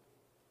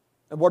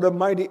 And what a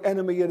mighty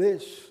enemy it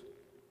is.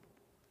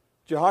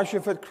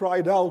 Jehoshaphat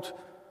cried out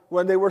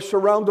when they were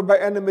surrounded by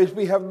enemies,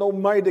 we have no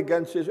might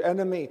against his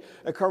enemy.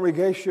 A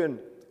congregation,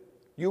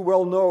 you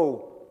well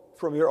know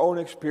from your own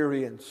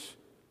experience,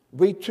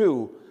 we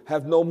too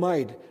have no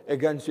might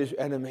against his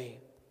enemy.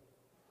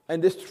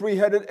 And this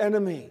three-headed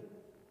enemy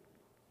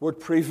would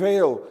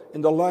prevail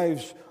in the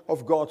lives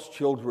of God's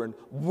children,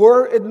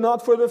 were it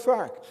not for the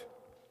fact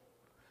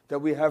that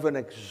we have an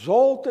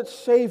exalted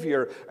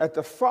Savior at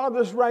the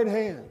Father's right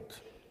hand,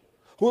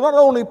 who not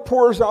only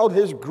pours out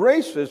his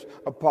graces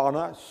upon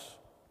us,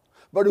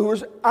 but who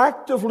is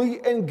actively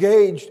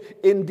engaged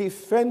in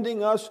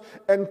defending us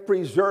and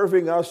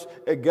preserving us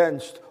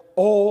against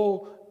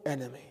all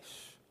enemies.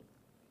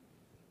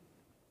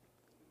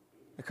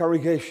 The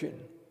congregation,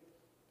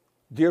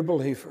 dear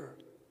believer,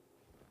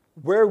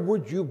 where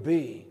would you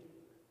be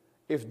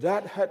if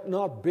that had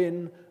not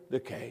been the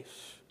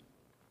case?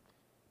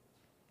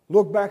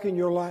 Look back in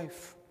your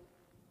life,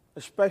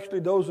 especially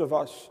those of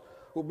us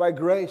who by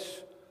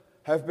grace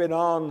have been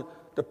on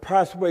the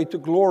pathway to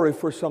glory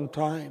for some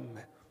time.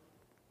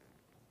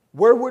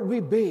 Where would we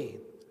be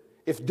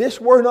if this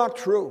were not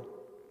true?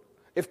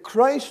 If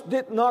Christ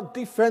did not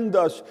defend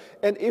us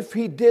and if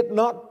he did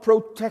not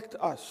protect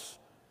us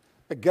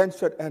against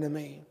that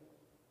enemy?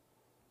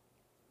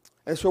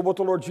 And so what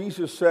the Lord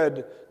Jesus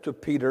said to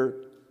Peter,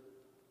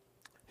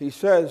 he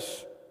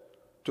says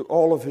to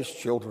all of his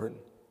children.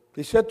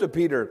 He said to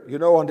Peter,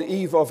 on the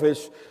eve of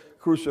his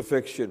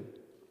crucifixion,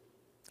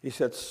 he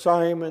said,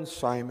 Simon,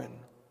 Simon,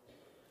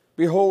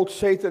 behold,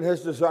 Satan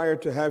has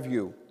desired to have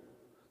you,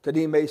 that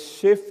he may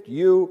sift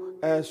you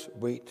as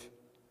wheat.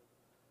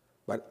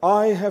 But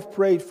I have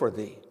prayed for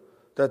thee,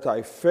 that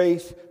thy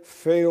faith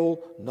fail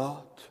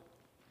not.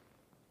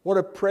 What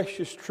a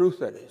precious truth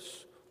that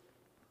is.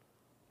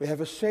 We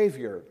have a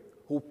Savior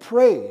who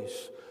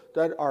prays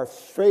that our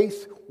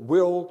faith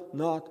will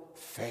not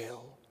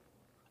fail.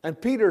 And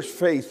Peter's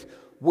faith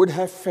would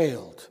have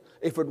failed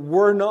if it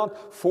were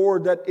not for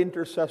that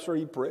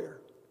intercessory prayer.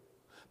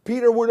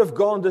 Peter would have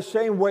gone the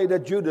same way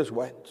that Judas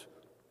went.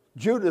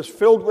 Judas,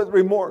 filled with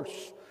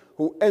remorse,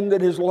 who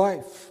ended his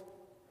life.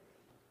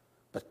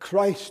 But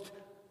Christ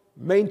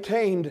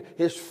maintained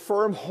his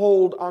firm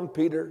hold on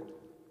Peter.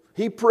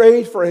 He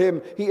prayed for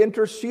him. He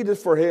interceded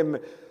for him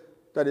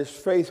that his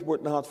faith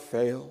would not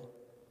fail.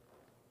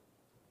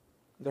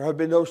 There have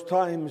been those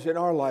times in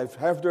our life,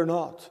 have there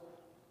not,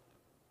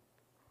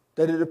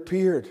 that it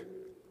appeared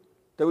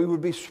that we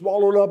would be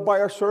swallowed up by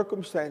our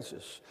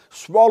circumstances,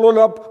 swallowed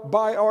up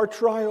by our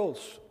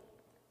trials.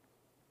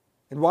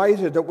 And why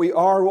is it that we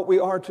are what we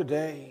are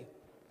today?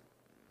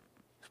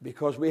 It's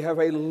because we have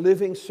a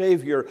living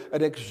Savior,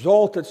 an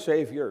exalted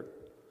Savior.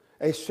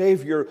 a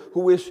Savior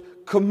who is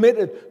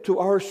committed to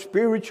our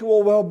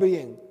spiritual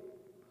well-being,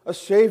 a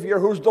Savior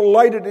whose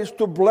delight it is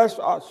to bless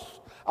us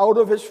out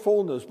of His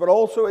fullness, but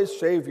also a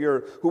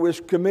Savior who is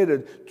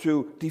committed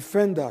to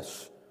defend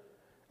us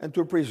and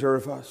to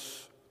preserve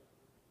us.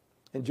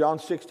 In John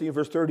 16,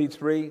 verse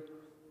 33,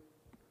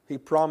 He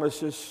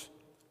promises,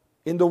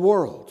 "In the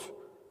world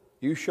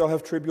you shall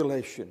have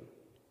tribulation,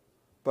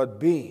 but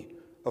be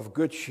of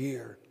good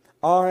cheer.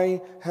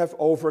 I have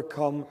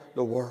overcome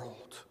the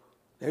world."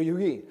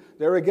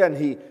 There again,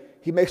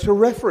 he makes a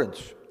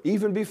reference.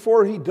 Even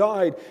before He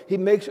died, He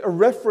makes a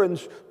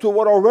reference to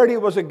what already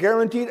was a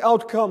guaranteed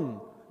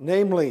outcome,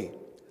 namely,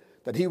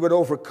 that He would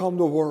overcome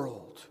the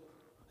world.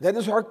 That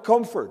is our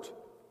comfort,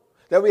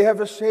 that we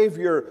have a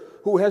Savior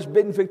who has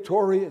been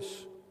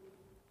victorious.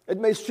 It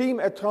may seem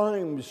at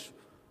times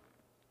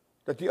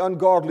that the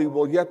ungodly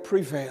will yet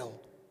prevail,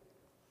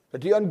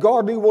 that the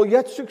ungodly will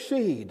yet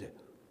succeed.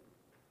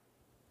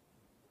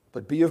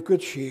 But be of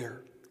good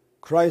cheer.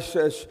 Christ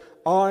says,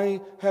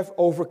 "I have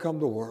overcome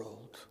the world."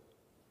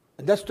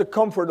 And that's the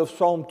comfort of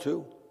Psalm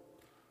 2.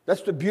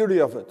 That's the beauty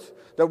of it,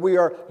 that we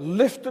are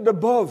lifted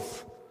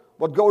above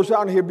what goes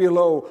on here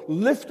below,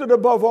 lifted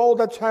above all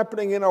that's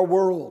happening in our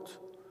world.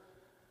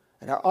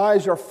 And our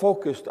eyes are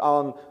focused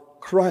on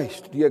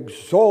Christ, the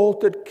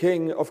exalted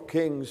King of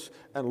kings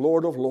and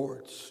Lord of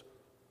lords,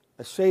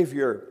 a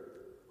Savior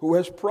who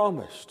has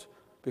promised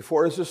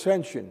before His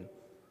ascension,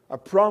 a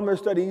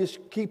promise that He is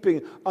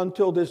keeping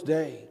until this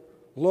day.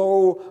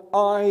 "Lo,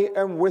 I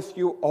am with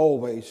you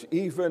always,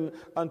 even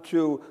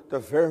unto the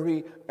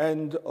very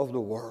end of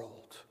the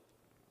world."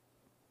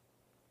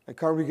 And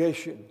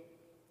congregation,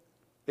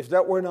 if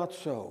that were not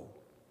so,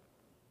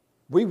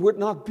 we would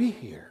not be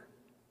here.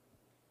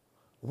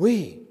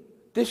 We,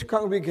 this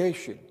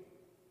congregation,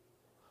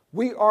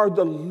 we are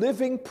the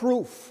living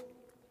proof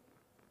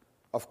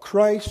of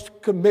Christ's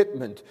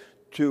commitment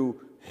to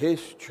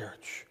His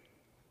church.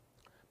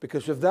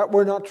 Because if that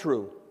were not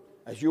true,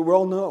 as you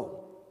well know,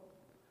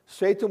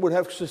 Satan would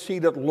have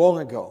succeeded long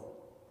ago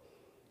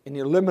in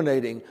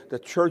eliminating the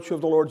church of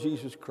the Lord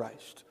Jesus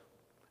Christ.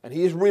 And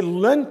he is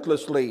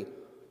relentlessly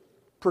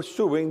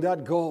pursuing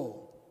that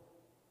goal.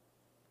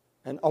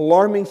 And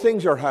alarming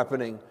things are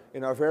happening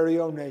in our very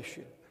own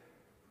nation.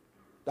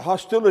 The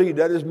hostility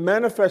that is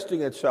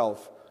manifesting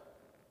itself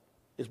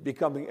is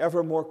becoming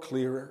ever more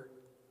clearer.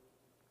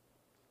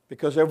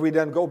 Because if we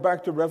then go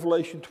back to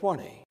Revelation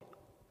 20,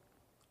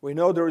 we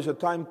know there is a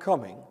time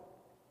coming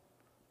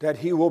that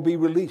he will be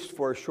released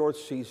for a short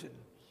season.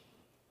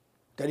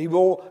 That he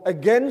will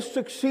again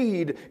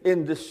succeed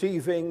in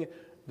deceiving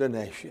the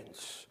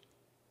nations.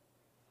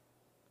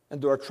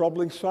 And there are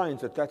troubling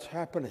signs that that's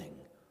happening.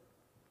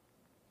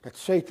 That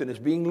Satan is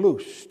being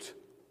loosed.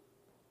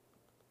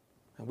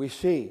 And we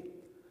see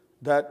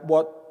that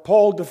what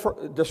Paul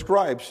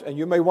describes, and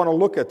you may want to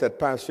look at that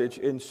passage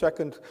in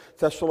 2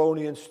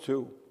 Thessalonians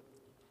 2,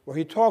 where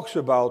he talks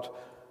about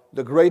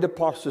the great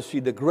apostasy,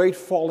 the great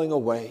falling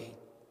away,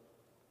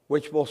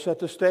 which will set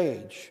the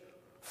stage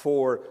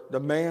for the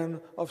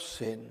man of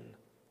sin.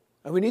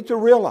 And we need to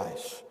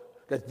realize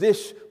that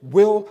this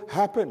will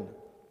happen.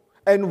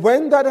 And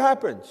when that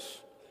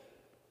happens,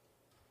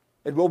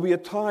 it will be a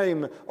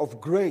time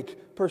of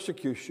great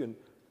persecution,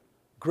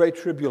 great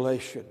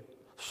tribulation,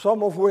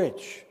 some of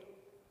which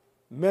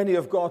many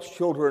of God's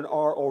children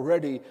are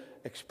already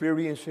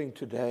experiencing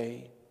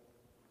today.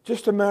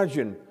 Just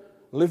imagine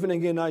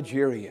living in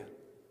Nigeria,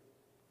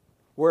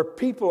 where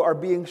people are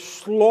being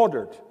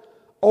slaughtered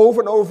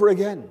over and over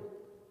again,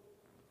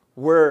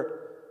 where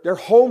their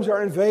homes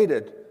are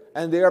invaded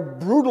and they are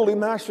brutally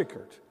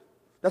massacred.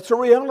 That's a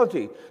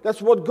reality.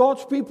 That's what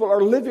God's people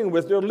are living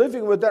with. They're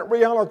living with that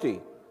reality.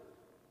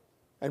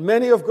 And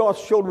many of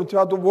God's children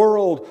throughout the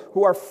world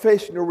who are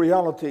facing the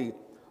reality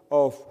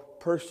of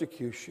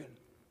persecution.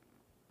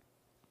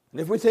 And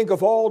if we think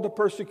of all the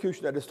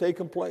persecution that has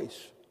taken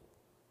place,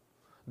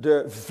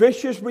 the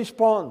vicious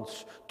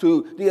response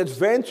to the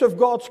advance of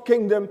God's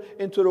kingdom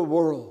into the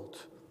world,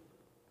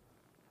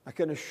 I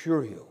can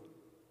assure you,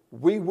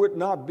 we would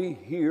not be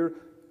here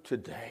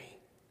today.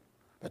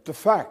 But the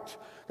fact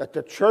that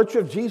the Church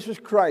of Jesus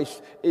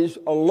Christ is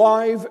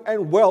alive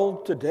and well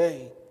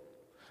today,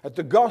 that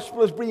the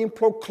gospel is being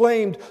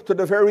proclaimed to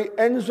the very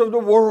ends of the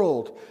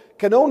world,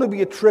 can only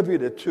be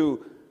attributed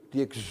to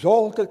the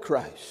exalted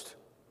Christ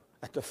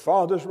at the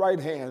Father's right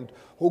hand,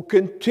 who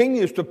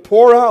continues to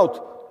pour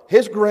out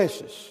His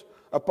graces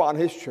upon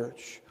His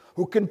church,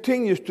 who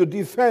continues to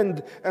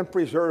defend and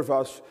preserve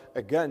us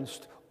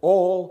against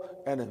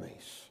all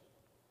enemies,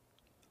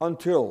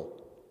 until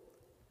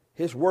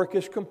His work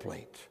is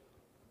complete,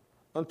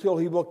 until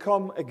He will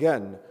come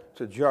again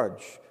to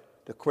judge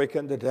the quick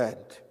and the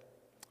dead.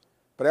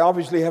 But I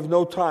obviously have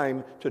no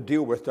time to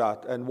deal with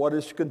that, and what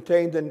is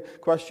contained in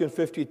question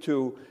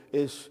 52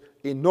 is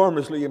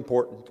enormously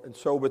important. And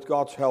so with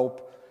God's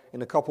help,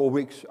 in a couple of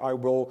weeks, I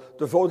will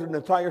devote an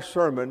entire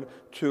sermon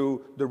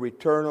to the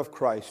return of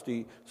Christ,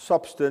 the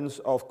substance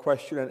of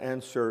question and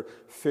answer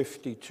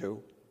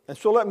 52. And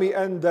so let me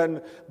end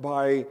then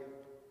by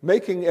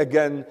making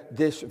again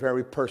this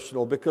very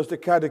personal, because the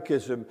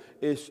catechism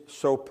is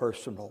so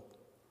personal.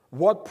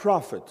 What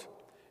profit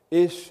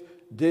is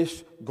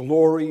this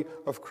glory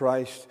of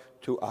Christ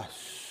to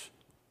us?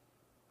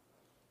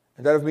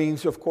 And that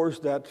means, of course,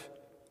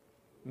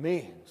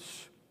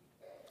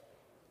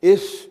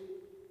 is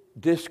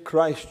this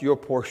Christ your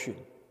portion?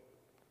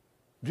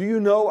 Do you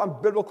know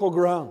on biblical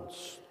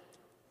grounds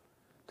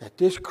that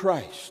this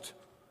Christ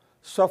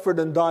suffered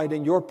and died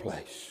in your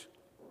place?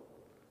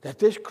 That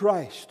this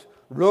Christ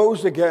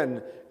rose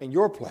again in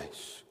your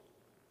place?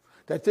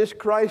 That this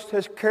Christ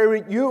has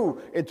carried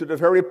you into the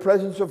very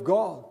presence of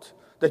God?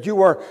 That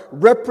you are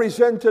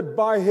represented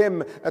by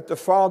Him at the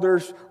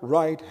Father's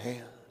right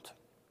hand?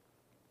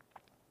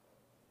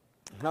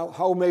 Now,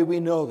 how may we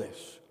know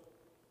this?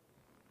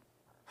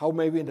 How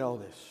may we know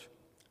this?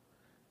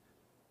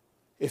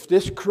 If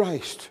this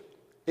Christ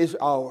is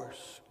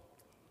ours,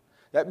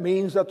 that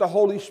means that the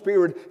Holy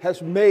Spirit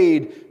has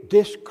made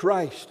this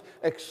Christ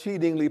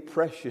exceedingly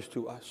precious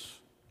to us.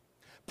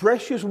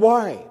 Precious,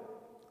 why?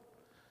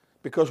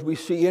 Because we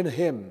see in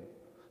Him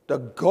the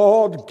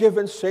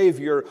God-given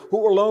Savior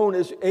who alone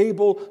is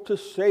able to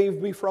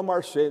save me from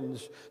our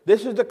sins.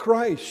 This is the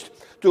Christ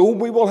to whom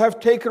we will have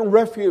taken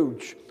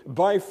refuge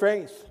by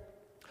faith,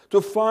 to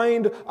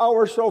find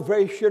our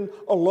salvation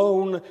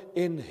alone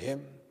in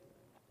Him.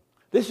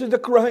 This is the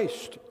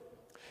Christ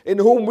in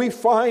whom we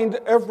find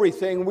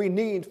everything we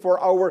need for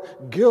our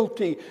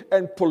guilty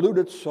and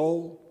polluted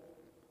soul.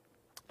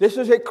 This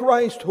is a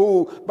Christ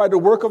who, by the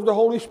work of the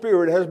Holy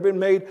Spirit, has been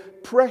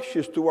made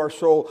precious to our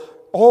soul,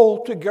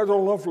 altogether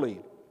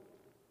lovely.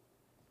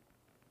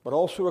 But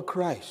also a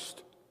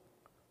Christ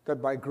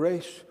that by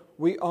grace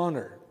we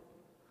honor,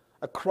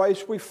 a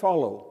Christ we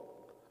follow,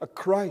 a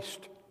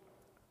Christ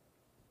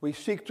we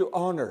seek to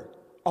honor,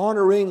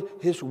 honoring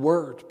His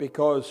word,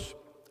 because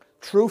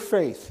true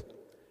faith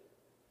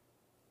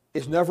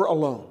is never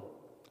alone.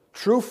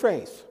 True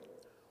faith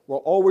will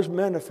always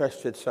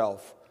manifest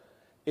itself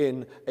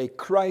in a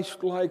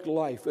Christ-like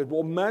life. It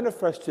will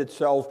manifest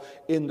itself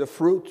in the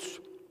fruits,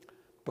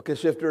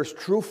 because if there's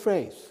true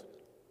faith,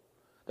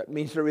 that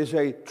means there is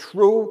a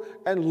true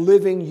and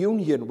living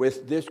union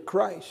with this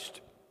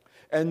Christ.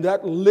 And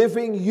that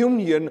living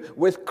union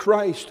with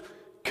Christ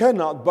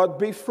cannot but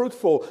be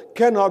fruitful,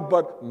 cannot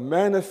but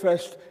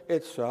manifest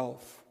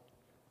itself.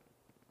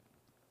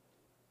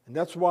 And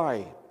that's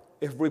why,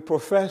 if we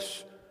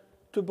profess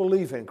to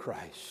believe in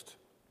Christ,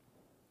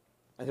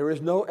 and there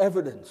is no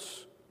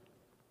evidence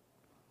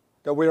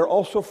that we are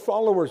also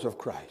followers of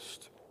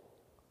Christ,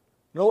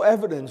 no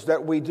evidence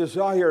that we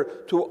desire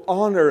to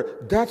honor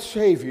that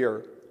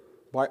Savior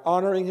by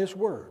honoring His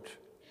word,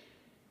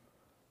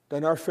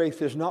 then our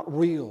faith is not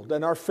real.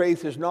 Then our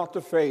faith is not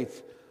the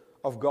faith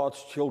of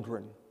God's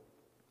children.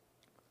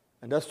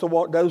 And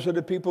those are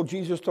the people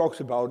Jesus talks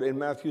about in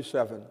Matthew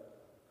 7.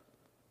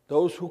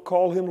 Those who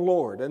call Him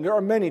Lord. And there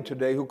are many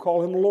today who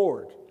call Him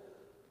Lord,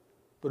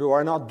 but who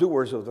are not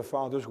doers of the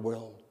Father's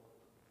will.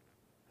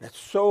 It's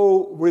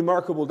so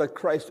remarkable that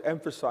Christ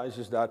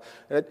emphasizes that.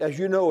 As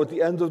you know, at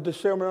the end of the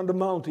Sermon on the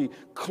Mount, He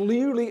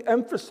clearly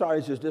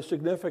emphasizes the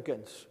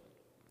significance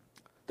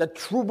that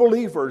true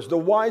believers, the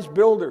wise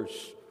builders,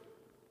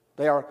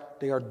 they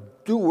are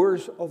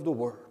doers of the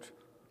word.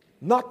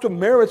 Not to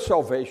merit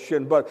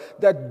salvation,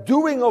 but that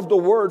doing of the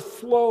word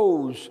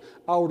flows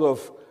out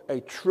of a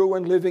true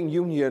and living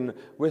union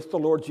with the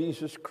Lord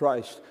Jesus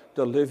Christ,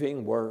 the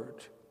living word.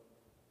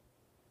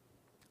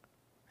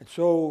 And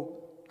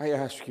so I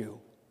ask you,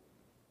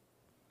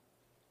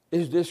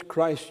 is this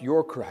Christ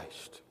your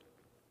Christ?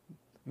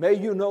 May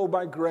you know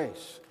by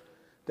grace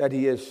that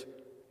He is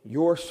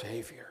your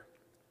Savior,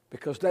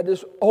 because that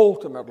is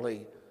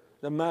ultimately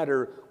the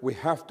matter we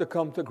have to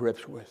come to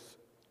grips with.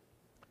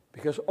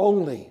 Because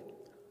only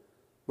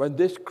when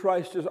this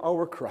Christ is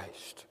our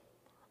Christ,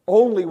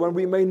 only when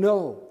we may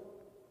know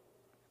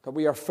that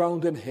we are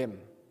found in Him,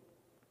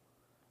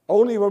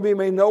 only when we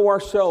may know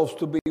ourselves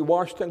to be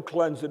washed and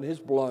cleansed in His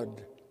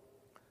blood,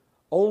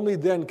 only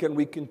then can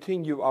we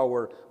continue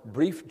our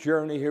brief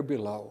journey here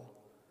below.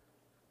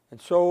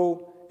 And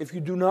so, if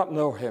you do not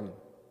know Him,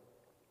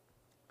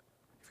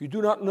 if you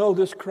do not know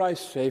this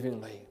Christ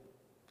savingly,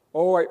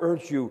 I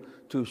urge you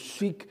to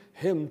seek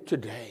Him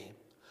today.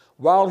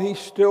 While He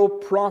still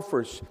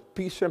proffers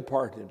peace and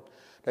pardon,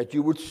 that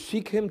you would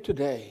seek Him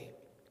today,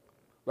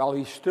 while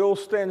He still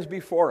stands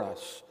before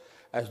us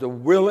as the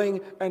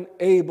willing and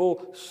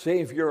able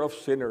Savior of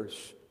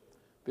sinners,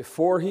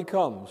 before He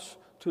comes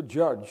to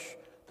judge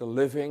the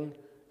living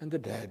and the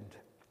dead.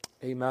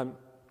 Amen.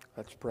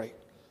 Let's pray.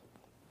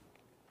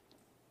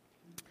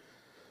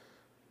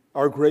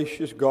 Our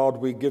gracious God,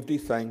 we give Thee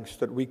thanks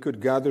that we could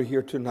gather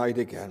here tonight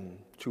again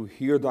to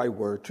hear Thy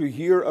word, to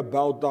hear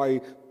about Thy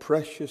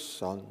precious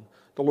Son,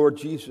 the Lord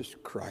Jesus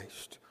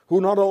Christ,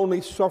 who not only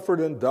suffered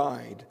and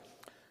died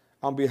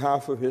on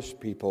behalf of His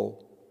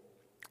people,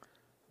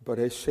 but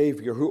a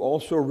Savior who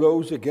also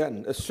rose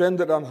again,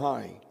 ascended on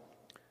high,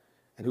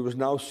 and who is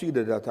now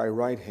seated at Thy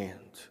right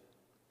hand,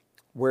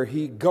 where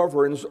He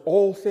governs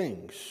all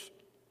things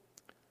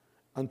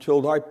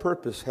until thy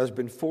purpose has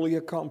been fully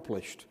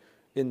accomplished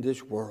in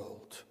this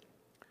world,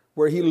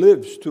 where he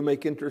lives to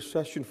make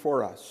intercession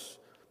for us,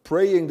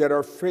 praying that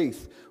our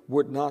faith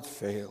would not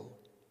fail.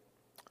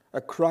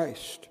 A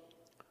Christ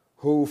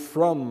who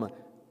from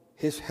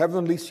his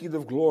heavenly seat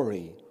of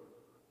glory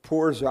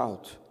pours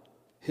out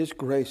his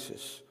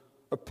graces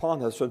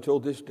upon us until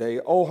this day.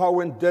 Oh, how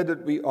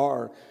indebted we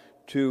are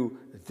to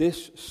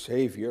this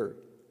Savior,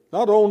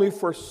 not only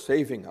for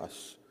saving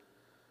us,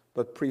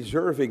 but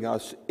preserving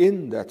us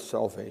in that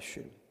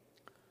salvation.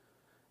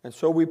 And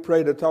so we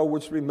pray that thou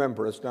wouldst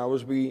remember us now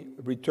as we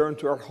return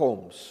to our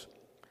homes.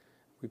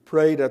 We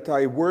pray that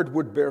thy word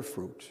would bear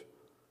fruit.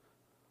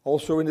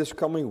 Also in this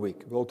coming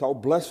week, wilt thou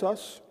bless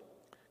us,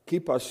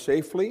 keep us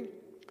safely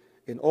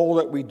in all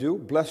that we do.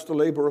 Bless the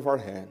labor of our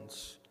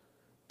hands.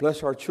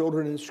 Bless our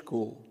children in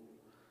school.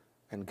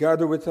 And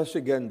gather with us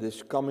again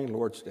this coming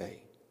Lord's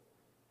Day.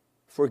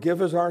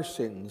 Forgive us our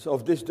sins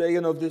of this day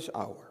and of this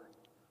hour.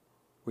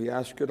 We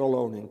ask it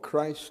alone in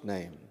Christ's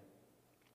name.